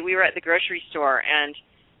yesterday, we were at the grocery store and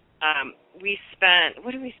we spent.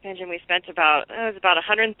 What did we spend? Jim? We spent about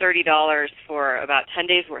 $130 for about 10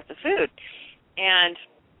 days worth of food. And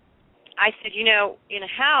I said, in a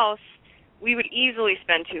house, we would easily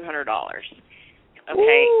spend $200. Okay,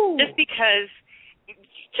 Ooh. just because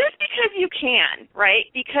you can, right?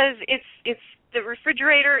 Because it's the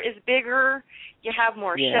refrigerator is bigger, you have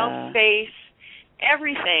more shelf space,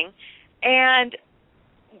 everything, and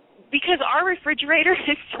because our refrigerator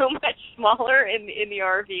is so much smaller in the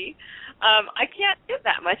RV, I can't fit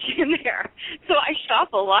that much in there. So I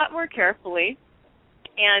shop a lot more carefully,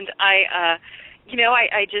 and I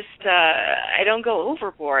don't go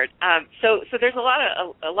overboard. So there's a lot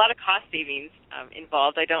of cost savings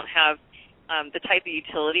involved. I don't have the type of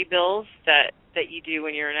utility bills that you do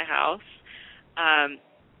when you're in a house.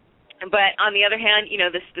 But on the other hand,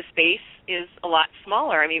 the space is a lot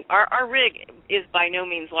smaller. I mean, our rig is by no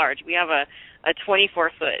means large. We have a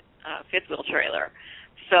 24-foot fifth wheel trailer,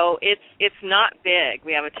 so it's not big.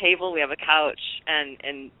 We have a table, we have a couch,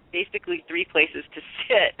 and basically 3 places to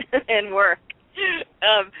sit and work.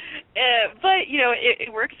 But it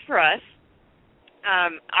works for us.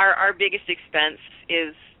 Our biggest expense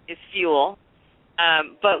is fuel.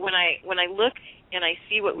 But when I look and I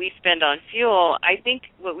see what we spend on fuel, I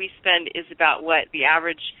think what we spend is about what the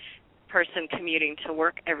average person commuting to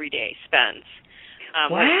work every day spends.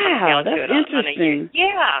 Wow, that's interesting.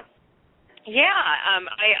 Yeah.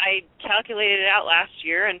 I calculated it out last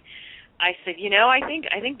year, and I said, I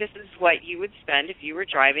think this is what you would spend if you were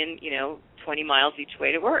driving, 20 miles each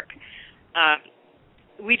way to work.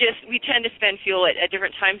 We tend to spend fuel at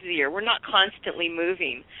different times of the year. We're not constantly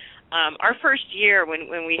moving. Our first year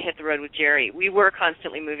when we hit the road with Jerry, we were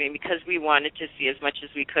constantly moving because we wanted to see as much as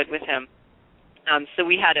we could with him. So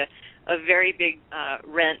we had a very big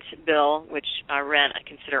rent bill, which rent I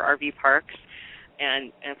consider RV parks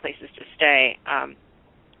and places to stay.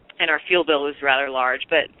 And our fuel bill was rather large.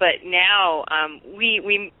 But now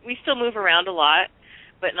we still move around a lot,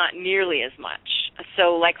 but not nearly as much.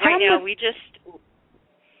 So like right now we just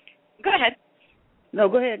go ahead. No,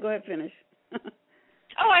 go ahead. Finish.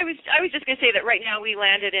 Oh, I was just going to say that right now we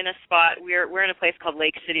landed in a spot. We're in a place called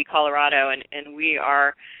Lake City, Colorado, and we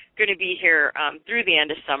are going to be here through the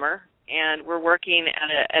end of summer, and we're working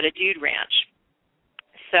at a dude ranch.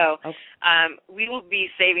 So we will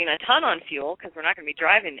be saving a ton on fuel because we're not going to be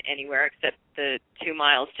driving anywhere except the 2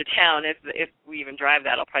 miles to town. If we even drive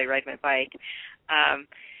that, I'll probably ride my bike. And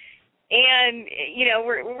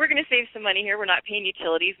we're going to save some money here. We're not paying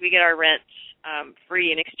utilities. We get our rent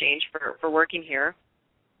free in exchange for working here.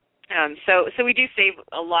 So we do save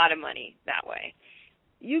a lot of money that way.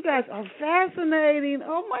 You guys are fascinating.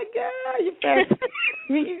 Oh my God, you're fascinating.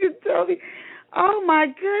 You can tell me. Oh my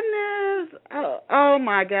goodness. Oh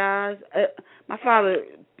my gosh. My father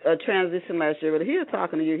transitioned last year, but if he was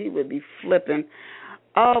talking to you, he would be flipping.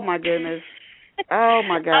 Oh my goodness. Oh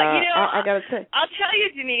my God. I gotta tell you. I'll tell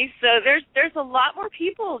you, Denise. So there's a lot more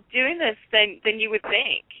people doing this than you would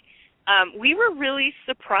think. We were really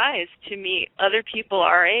surprised to meet other people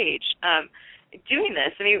our age doing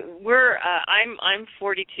this. I mean, I'm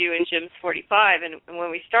 42 and Jim's 45, and when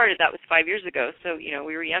we started, that was 5 years ago. So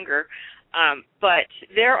we were younger. But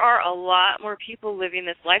there are a lot more people living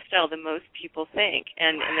this lifestyle than most people think,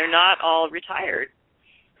 and they're not all retired.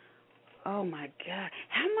 Oh my God!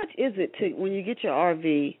 How much is it to when you get your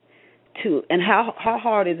RV? And how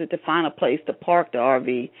hard is it to find a place to park the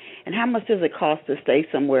RV? And how much does it cost to stay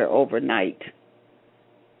somewhere overnight?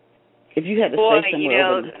 If you had to stay somewhere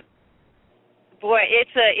overnight. Boy,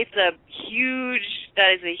 it's a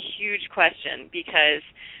huge question, because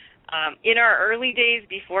in our early days,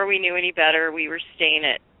 before we knew any better, we were staying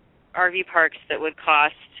at RV parks that would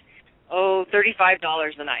cost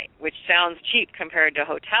 $35 a night, which sounds cheap compared to a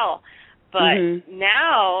hotel. But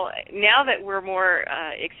now that we're more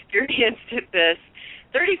experienced at this,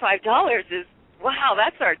 $35 is, wow,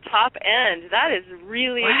 that's our top end. That is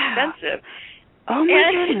really expensive. Oh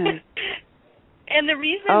my goodness. And the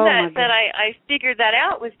reason that I figured that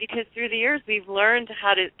out was because through the years we've learned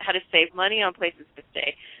how to save money on places to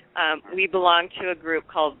stay. We belong to a group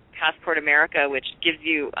called Passport America, which gives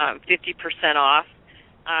you 50% off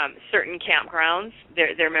certain campgrounds,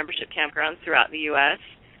 their membership campgrounds throughout the U.S.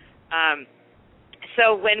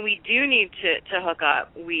 So when we do need to hook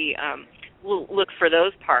up, we will look for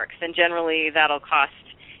those parks, and generally that'll cost,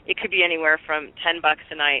 it could be anywhere from $10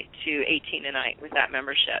 a night to $18 a night with that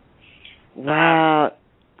membership. Wow.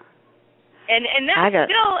 And that's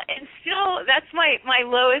still that's my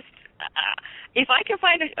lowest. If I can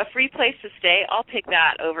find a free place to stay, I'll pick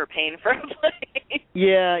that over paying for a place.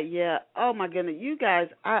 Yeah. Oh my goodness, you guys,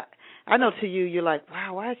 I know to you, you're like,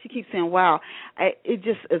 wow, why does she keep saying wow? It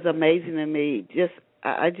just is amazing to me.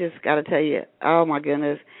 I just got to tell you, oh my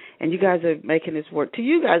goodness. And you guys are making this work. To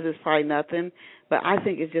you guys, it's probably nothing, but I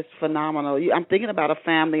think it's just phenomenal. I'm thinking about a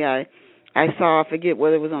family I saw, I forget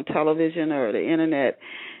whether it was on television or the internet.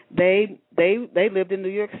 They lived in New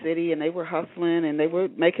York City, and they were hustling and they were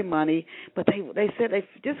making money, but they said they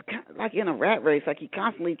just like in a rat race, like you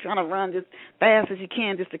constantly trying to run just fast as you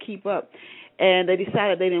can just to keep up. And they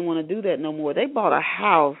decided they didn't want to do that no more. They bought a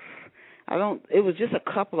house. It was just a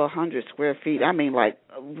couple of hundred square feet. I mean, like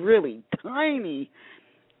really tiny.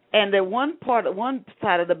 And one side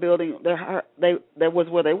of the building, that was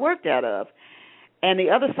where they worked out of. And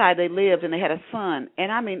the other side they lived, and they had a son.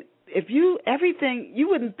 And I mean, you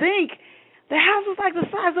wouldn't think the house was like the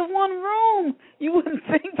size of one room. You wouldn't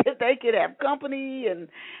think that they could have company, and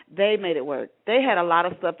they made it work. They had a lot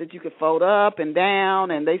of stuff that you could fold up and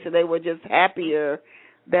down, and they said they were just happier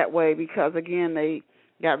that way because, again, they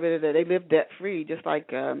got rid of that. They lived debt-free, just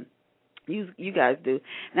like you guys do.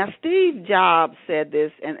 Now, Steve Jobs said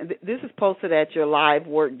this, and this is posted at your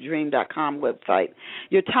liveworkdream.com website.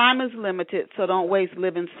 Your time is limited, so don't waste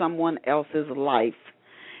living someone else's life.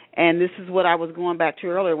 And this is what I was going back to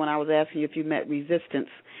earlier when I was asking you if you met resistance.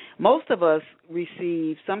 Most of us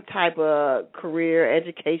receive some type of career,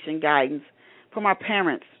 education, guidance from our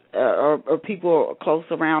parents or people close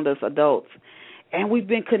around us, adults. And we've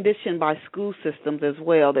been conditioned by school systems as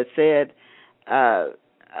well that said,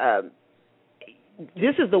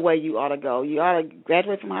 this is the way you ought to go. You ought to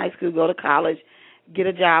graduate from high school, go to college, get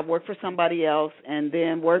a job, work for somebody else, and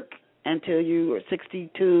then work until you are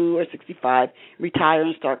 62 or 65, retire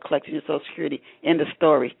and start collecting your Social Security. End of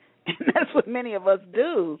story. And that's what many of us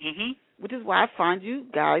do, which is why I find you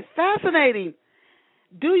guys fascinating.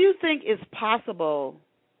 Do you think it's possible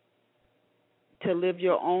to live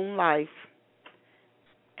your own life?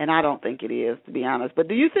 And I don't think it is, to be honest. But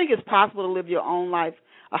do you think it's possible to live your own life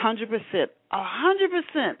 100%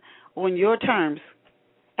 on your terms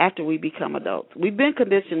after we become adults? We've been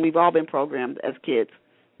conditioned. We've all been programmed as kids.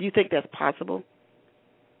 Do you think that's possible?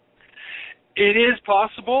 It is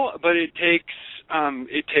possible, but it takes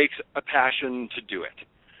a passion to do it.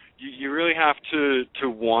 You really have to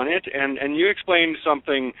want it, and you explained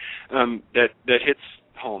something that hits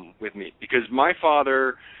home with me, because my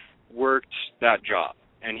father worked that job,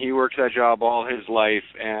 and he worked that job all his life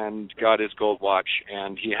and got his gold watch,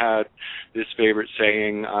 and he had this favorite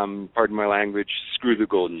saying, pardon my language, screw the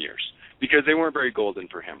golden years, because they weren't very golden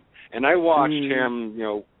for him. And I watched him,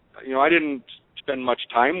 I didn't spend much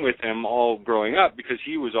time with him all growing up because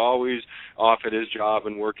he was always off at his job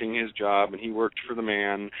and working his job, and he worked for the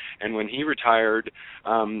man. And when he retired,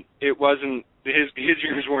 it wasn't his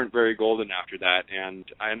years weren't very golden after that. And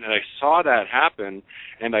I saw that happen,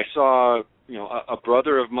 and I saw, you know, a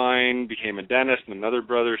brother of mine became a dentist, and another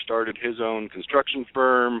brother started his own construction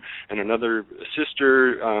firm, and another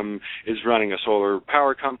sister is running a solar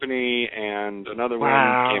power company, and another one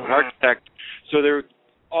became an architect. So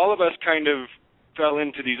all of us kind of fell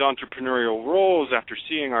into these entrepreneurial roles after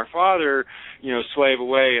seeing our father, you know, slave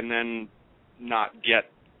away and then not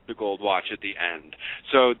get the gold watch at the end.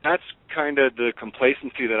 So that's kind of the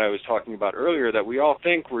complacency that I was talking about earlier, that we all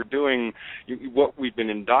think we're doing what we've been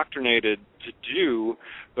indoctrinated to do,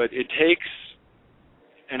 but it takes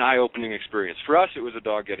an eye-opening experience. For us, it was a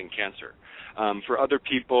dog getting cancer. For other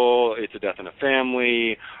people, it's a death in a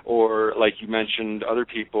family, or like you mentioned, other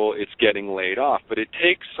people, it's getting laid off. But it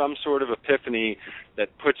takes some sort of epiphany that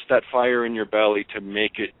puts that fire in your belly to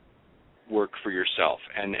make it work for yourself,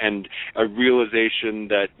 and a realization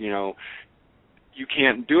that, you know, you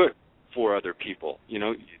can't do it for other people. You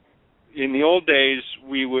know, in the old days,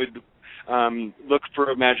 we would look for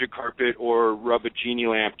a magic carpet or rub a genie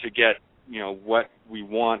lamp to get, you know, what we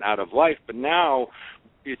want out of life, but now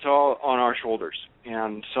it's all on our shoulders.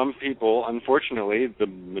 And some people, unfortunately, the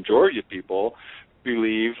majority of people,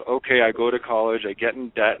 believe, okay, I go to college, I get in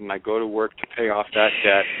debt, and I go to work to pay off that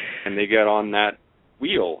debt, and they get on that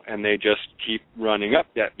wheel, and they just keep running up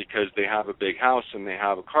debt because they have a big house and they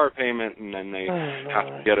have a car payment, and then they have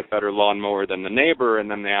to get a better lawnmower than the neighbor, and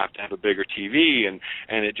then they have to have a bigger TV, and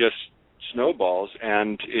it just snowballs.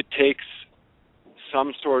 And it takes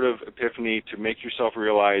some sort of epiphany to make yourself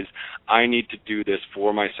realize, I need to do this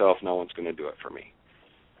for myself, no one's going to do it for me.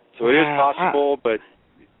 So it is possible, but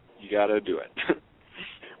you got to do it.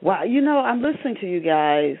 Wow, you know, I'm listening to you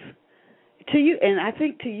guys. To you, and I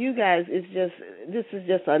think to you guys, this is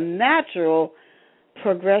just a natural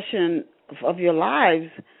progression of your lives.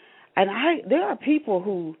 And there are people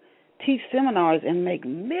who teach seminars and make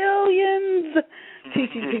millions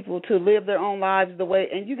teaching people to live their own lives the way,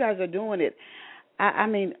 and you guys are doing it. I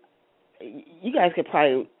mean, you guys could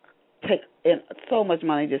probably take in so much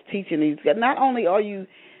money just teaching these. Not only are you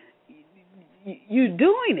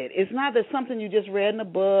doing it, it's not that something you just read in a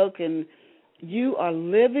book, and you are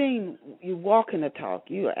living, you're walking the talk.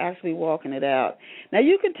 You are actually walking it out. Now,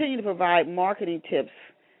 you continue to provide marketing tips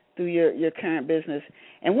through your current business.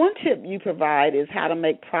 And one tip you provide is how to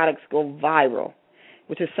make products go viral,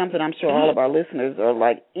 which is something I'm sure all of our listeners are,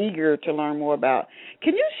 like, eager to learn more about.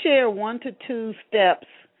 Can you share 1 to 2 steps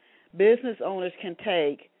business owners can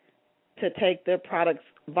take to take their products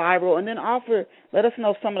viral, and then let us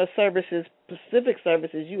know some of the specific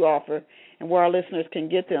services you offer and where our listeners can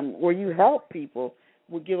get them, where you help people,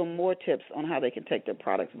 we'll give them more tips on how they can take their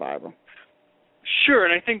products viral. Sure,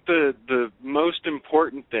 and I think the most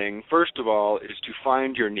important thing, first of all, is to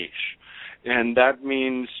find your niche. And that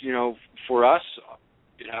means, you know, for us,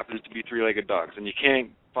 it happens to be three-legged dogs, and you can't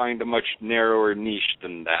find a much narrower niche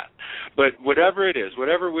than that. But whatever it is,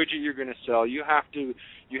 whatever widget you're going to sell, you have to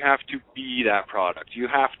be that product. You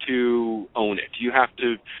have to own it. You have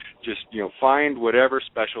to just, you know, find whatever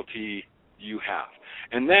specialty you have.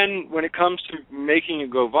 And then when it comes to making it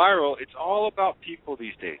go viral, it's all about people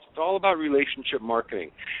these days. It's all about relationship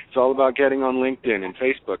marketing. It's all about getting on LinkedIn and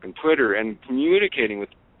Facebook and Twitter and communicating with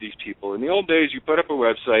these people. In the old days, you put up a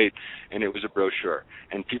website and it was a brochure,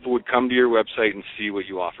 and people would come to your website and see what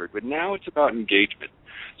you offered. But now it's about engagement.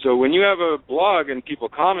 So when you have a blog and people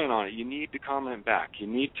comment on it, you need to comment back. You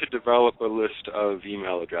need to develop a list of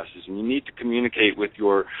email addresses, and you need to communicate with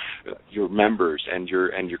your members and your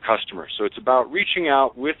customers. So it's about reaching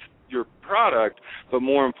out with your product, but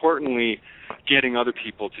more importantly, getting other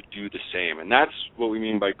people to do the same. And that's what we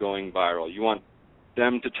mean by going viral. You want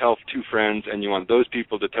them to tell 2 friends, and you want those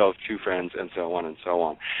people to tell 2 friends, and so on and so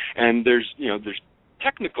on. And there's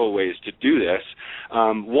technical ways to do this.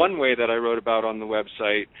 One way that I wrote about on the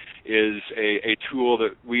website is a tool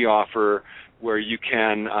that we offer where you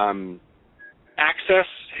can access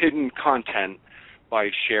hidden content by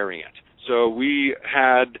sharing it. So we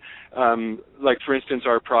had, like for instance,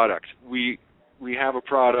 our product. We have a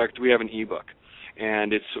product, we have an ebook,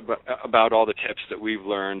 and it's about all the tips that we've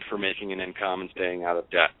learned for making an income and staying out of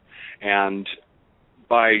debt. And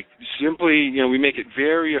by simply, we make it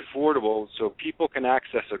very affordable so people can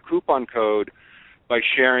access a coupon code by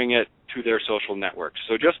sharing it to their social networks.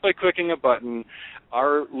 So just by clicking a button,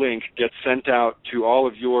 our link gets sent out to all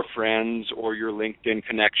of your friends or your LinkedIn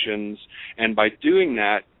connections, and by doing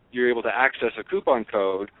that, you're able to access a coupon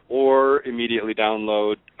code or immediately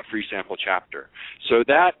download a free sample chapter. So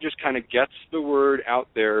that just kind of gets the word out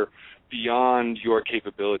there beyond your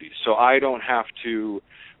capabilities. So I don't have to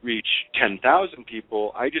reach 10,000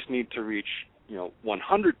 people. I just need to reach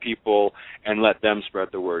 100 people and let them spread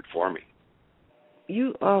the word for me.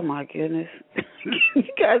 Oh my goodness. You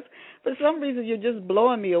guys, for some reason, you're just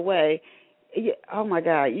blowing me away. Oh my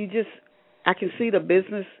God, I can see the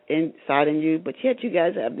business inside in you, but yet you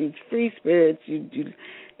guys have these free spirits. It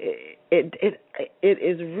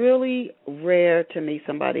is really rare to meet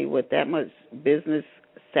somebody with that much business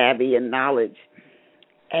savvy and knowledge,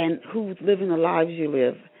 and who's living the lives you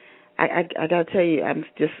live. I got to tell you,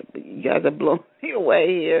 you guys are blowing me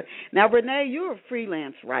away here. Now, Rene, you're a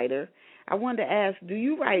freelance writer. I wanted to ask, do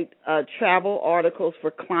you write travel articles for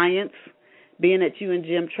clients, being that you and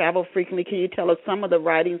Jim travel frequently? Can you tell us some of the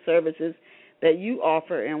writing services that you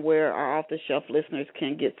offer and where our off-the-shelf listeners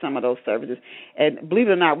can get some of those services? And believe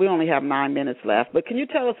it or not, we only have 9 minutes left, but can you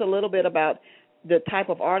tell us a little bit about the type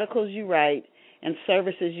of articles you write and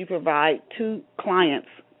services you provide to clients,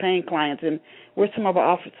 paying clients, and where some of our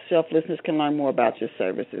off-the-shelf listeners can learn more about your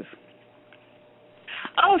services?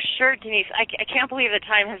 Oh, sure, Denise. I can't believe the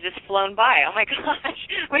time has just flown by. Oh, my gosh.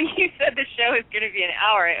 When you said the show is going to be an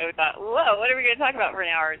hour, I thought, whoa, what are we going to talk about for an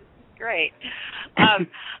hour? Great. Yes,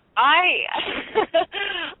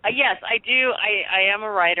 I do. I am a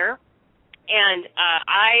writer, and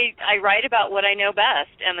I write about what I know best.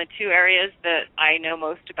 And the two areas that I know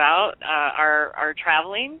most about are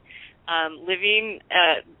traveling,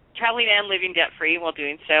 traveling and living debt-free while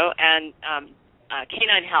doing so, and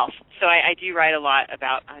canine health. So I do write a lot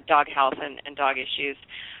about dog health and dog issues.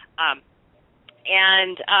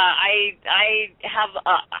 And I have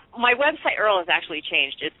my website URL has actually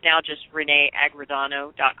changed. It's now just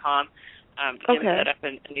ReneAgredano.com. Jim set up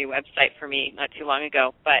a new website for me not too long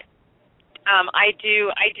ago. But I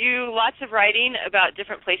do lots of writing about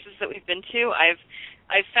different places that we've been to.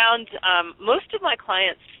 I've found most of my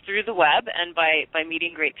clients through the web and by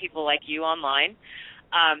meeting great people like you online.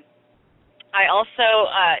 I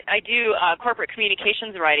also I do corporate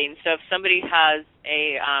communications writing. So if somebody has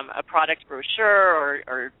a product brochure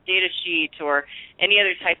or data sheet or any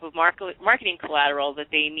other type of marketing collateral that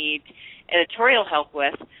they need editorial help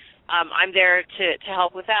with, I'm there to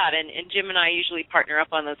help with that. And Jim and I usually partner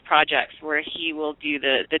up on those projects where he will do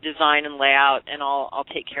the design and layout, and I'll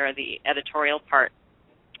take care of the editorial part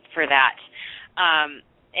for that. And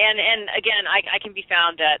again, I can be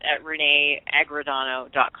found at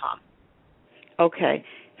ReneAgredano.com. Okay,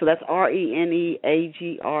 so that's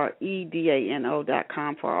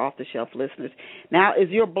ReneAgredano.com for our off-the-shelf listeners. Now, is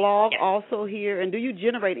your blog also here, and do you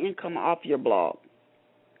generate income off your blog?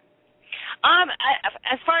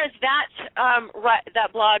 As far as that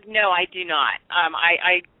blog, no, I do not.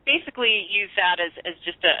 I basically use that as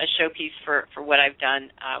just a showpiece for what I've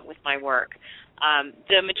done with my work.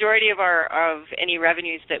 The majority of any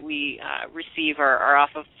revenues that we receive are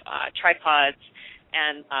off of tripods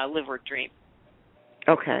and Live, Work, Dream.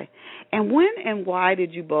 Okay. And when and why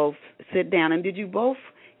did you both sit down, and did you both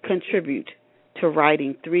contribute to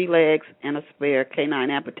writing 3 Legs and a Spare Canine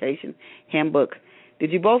Amputation Handbook?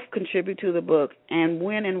 Did you both contribute to the book, and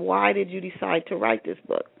when and why did you decide to write this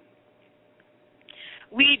book?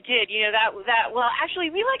 We did. Well, actually,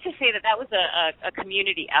 we like to say that was a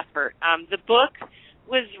community effort. The book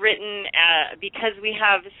was written because we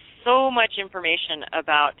have so much information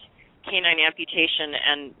about canine amputation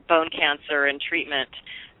and bone cancer and treatment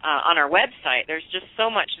on our website. There's just so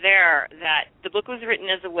much there that the book was written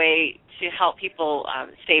as a way to help people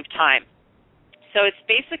save time. So it's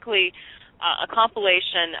basically a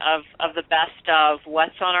compilation of the best of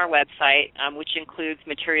what's on our website, which includes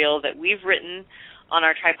material that we've written on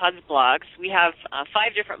our Tripods blogs. We have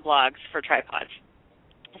 5 different blogs for Tripods.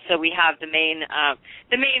 So we have the main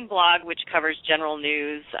blog, which covers general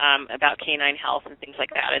news about canine health and things like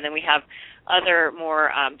that, and then we have other more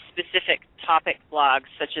specific topic blogs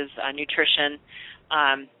such as nutrition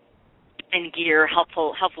and gear,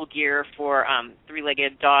 helpful gear for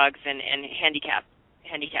 3-legged dogs and handicapped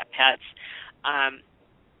pets.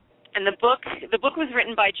 And the book was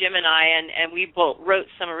written by Jim and I, and we both wrote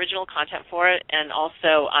some original content for it, and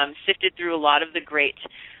also sifted through a lot of the great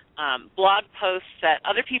blog posts that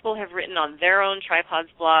other people have written on their own Tripods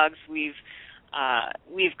blogs. We've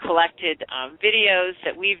collected videos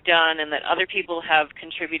that we've done and that other people have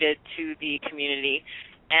contributed to the community,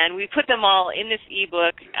 and we put them all in this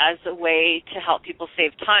ebook as a way to help people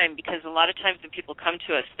save time, because a lot of times when people come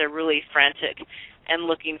to us, they're really frantic and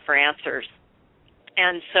looking for answers.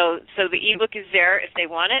 And so the ebook is there if they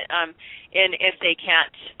want it, and if they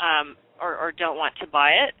can't or don't want to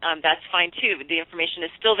buy it, that's fine too. The information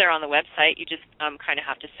is still there on the website. You just kind of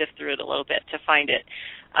have to sift through it a little bit to find it.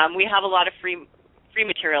 We have a lot of free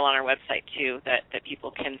material on our website too that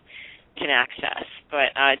people can access.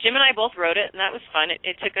 But Jim and I both wrote it, and that was fun.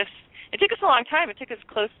 It took us a long time. It took us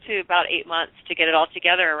close to about 8 months to get it all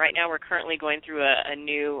together. And right now we're currently going through a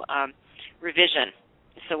new revision.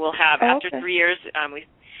 So we'll have after 3 years.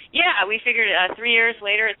 We figured 3 years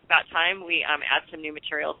later it's about time we add some new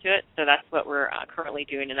material to it. So that's what we're currently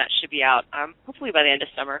doing, and that should be out hopefully by the end of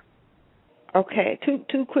summer. Okay,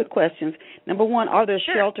 two quick questions. Number one, are there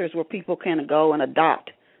shelters where people can go and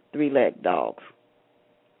adopt three-legged dogs?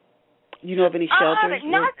 You know of any shelters?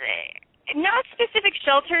 Not specific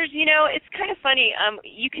shelters. You know, it's kind of funny.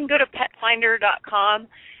 You can go to petfinder.com,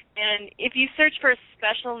 and if you search for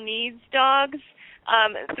special needs dogs,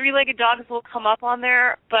 three-legged dogs will come up on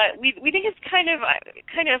there. But we think it's kind of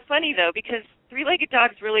funny though, because three-legged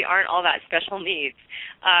dogs really aren't all that special needs.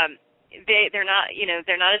 They're not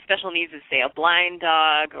as special needs as, say, a blind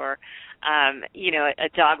dog or a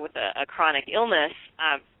dog with a chronic illness.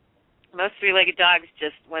 Most three-legged dogs,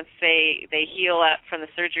 just once they heal up from the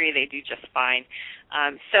surgery, they do just fine.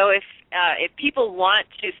 So if people want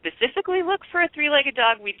to specifically look for a three-legged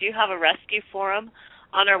dog, we do have a rescue forum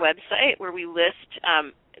on our website where we list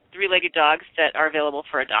three-legged dogs that are available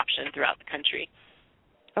for adoption throughout the country.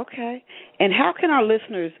 Okay. And how can our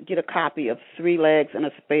listeners get a copy of Three Legs and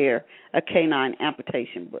a Spare, a canine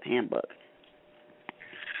amputation handbook?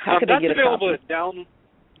 How can they get a copy? That's available at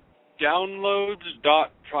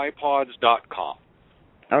downloads.tripods.com.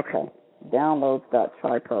 Okay.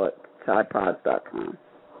 Downloads.tripods.com.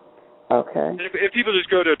 Okay. If people just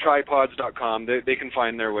go to tripods.com, they can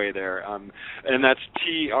find their way there. And that's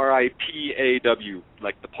TRIPAW,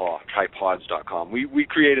 like the paw, tripods.com. We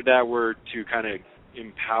created that word to kind of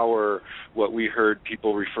empower what we heard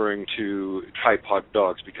people referring to tripod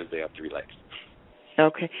dogs because they have 3 legs.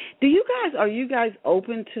 Okay. Are you guys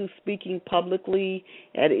open to speaking publicly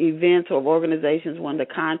at events or organizations wanting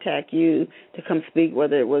to contact you to come speak,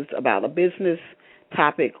 whether it was about a business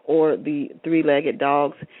topic or the 3-legged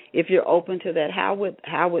dogs? If you're open to that, how would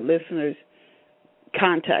listeners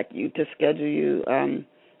contact you to schedule you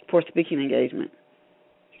for speaking engagement?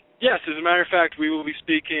 Yes, as a matter of fact, we will be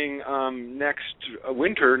speaking next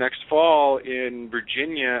fall in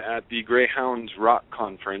Virginia at the Greyhounds Rock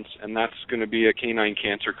Conference, and that's going to be a canine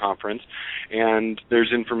cancer conference. And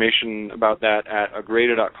there's information about that at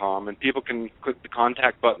Agredano.com, and people can click the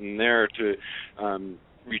contact button there to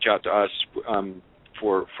reach out to us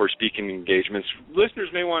for speaking engagements.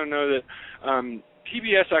 Listeners may want to know that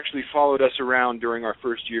PBS actually followed us around during our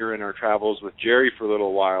first year in our travels with Jerry for a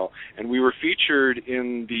little while, and we were featured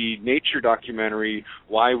in the nature documentary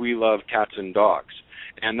Why We Love Cats and Dogs.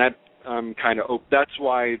 And that that's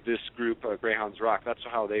why this group, Greyhounds Rock, that's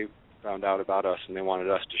how they found out about us, and they wanted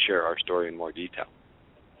us to share our story in more detail.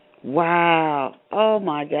 Wow. Oh,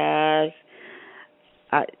 my gosh.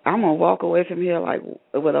 I'm going to walk away from here like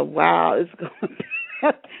with a wow. It's going to be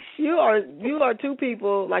You are two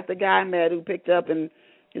people like the guy I met who picked up and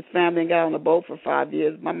his family and got on the boat for 5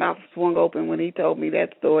 years. My mouth swung open when he told me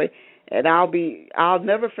that story, and I'll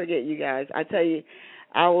never forget you guys. I tell you,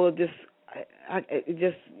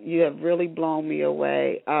 you have really blown me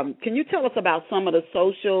away. Can you tell us about some of the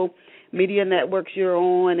social media networks you're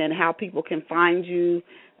on and how people can find you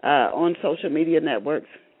on social media networks?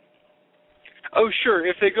 Oh, sure.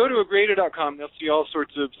 If they go to Agredano.com, they'll see all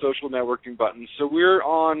sorts of social networking buttons. So we're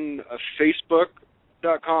on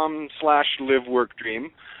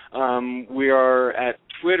Facebook.com/LiveWorkDream. We are at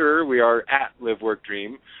Twitter. We are at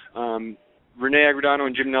LiveWorkDream. Rene Agredano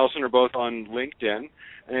and Jim Nelson are both on LinkedIn.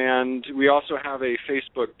 And we also have a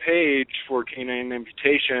Facebook page for canine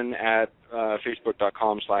amputation at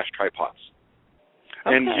Facebook.com/tripods.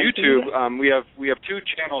 Okay. And YouTube, we have 2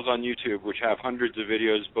 channels on YouTube which have hundreds of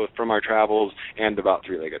videos both from our travels and about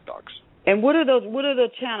 3-legged dogs. And what are the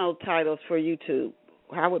channel titles for YouTube?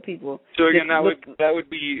 How would people? So again, that would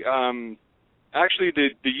be actually the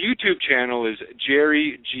YouTube channel is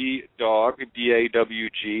Jerry G Dog,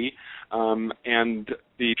 DAWG, and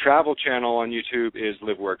the travel channel on YouTube is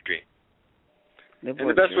Live Work Dream. And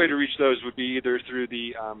the best way to reach those would be either through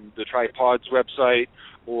the Tripods website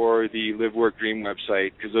or the Live Work Dream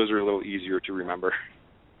website, because those are a little easier to remember.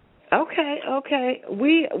 Okay.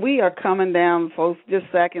 We are coming down, folks.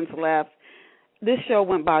 Just seconds left. This show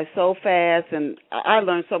went by so fast, and I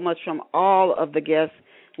learned so much from all of the guests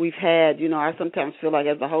we've had. You know, I sometimes feel like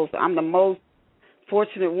as a host, I'm the most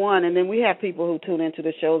fortunate one, and then we have people who tune into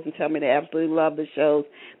the shows and tell me they absolutely love the shows.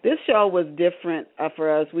 This show was different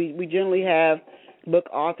for us. We generally have book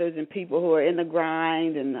authors and people who are in the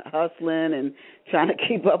grind and hustling and trying to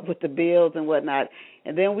keep up with the bills and whatnot.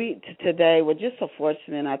 And then today, we're just so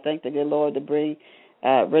fortunate, and I thank the good Lord to bring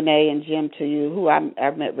Rene and Jim to you, who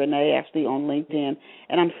I've met Rene actually on LinkedIn,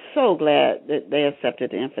 and I'm so glad that they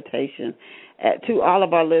accepted the invitation. To all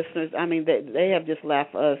of our listeners, I mean, they have just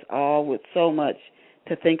left us all with so much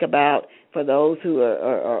to think about for those who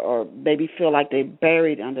are maybe feel like they're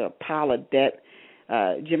buried under a pile of debt.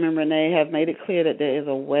 Jim and Rene have made it clear that there is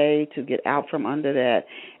a way to get out from under that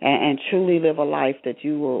and truly live a life that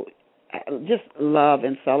you will just love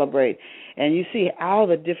and celebrate. And you see all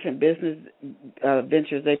the different business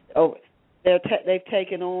ventures they've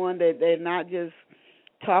taken on. They're not just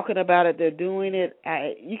talking about it; they're doing it.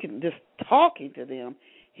 You can just talking to them,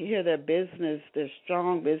 you hear their business, their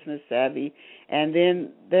strong business savvy, and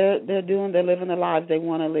then they're living the lives they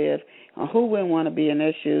want to live. Who wouldn't want to be in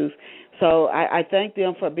their shoes? So I thank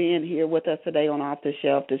them for being here with us today on Off the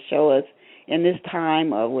Shelf to show us in this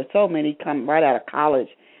time with so many come right out of college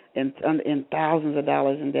and thousands of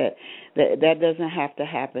dollars in debt, that doesn't have to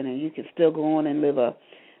happen, and you can still go on and live a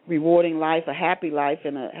rewarding life, a happy life,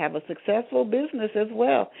 and have a successful business as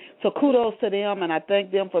well. So kudos to them, and I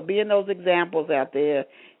thank them for being those examples out there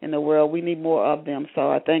in the world. We need more of them,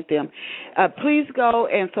 so I thank them. Please go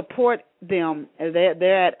and support them.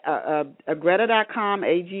 They're at Agredano.com,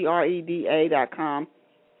 Agreda.com,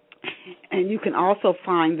 and you can also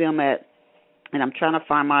find them at, and I'm trying to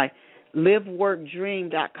find my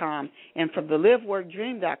liveworkdream.com, and from the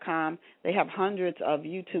liveworkdream.com, they have hundreds of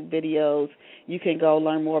YouTube videos. You can go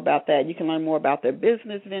learn more about that. You can learn more about their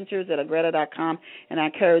business ventures at Agredano.com, and I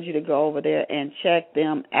encourage you to go over there and check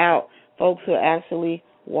them out, folks who are actually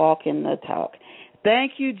walking the talk.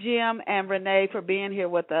 Thank you, Jim and Rene, for being here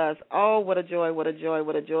with us. Oh, what a joy, what a joy,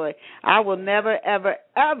 what a joy. I will never, ever,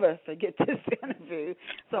 ever forget this interview.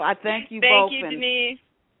 So I thank you both. Thank you, Denise.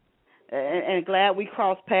 And glad we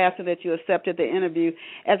crossed paths and that you accepted the interview.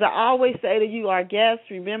 As I always say to you, our guests,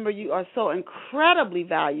 remember you are so incredibly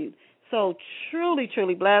valued, so truly,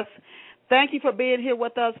 truly blessed. Thank you for being here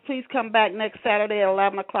with us. Please come back next Saturday at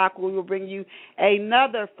 11 o'clock. We will bring you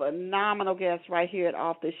another phenomenal guest right here at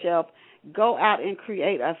Off the Shelf. Go out and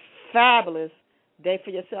create a fabulous day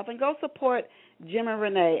for yourself, and go support Jim and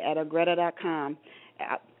Rene at Agredano.com.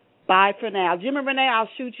 Bye for now. Jim and Rene, I'll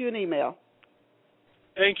shoot you an email.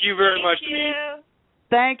 Thank you very much, Thank Denise. you.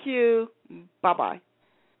 Thank you. Bye-bye.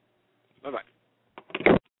 Bye-bye.